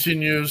mission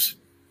continues.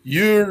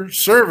 Your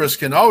service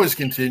can always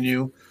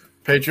continue.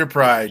 Patriot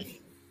Pride.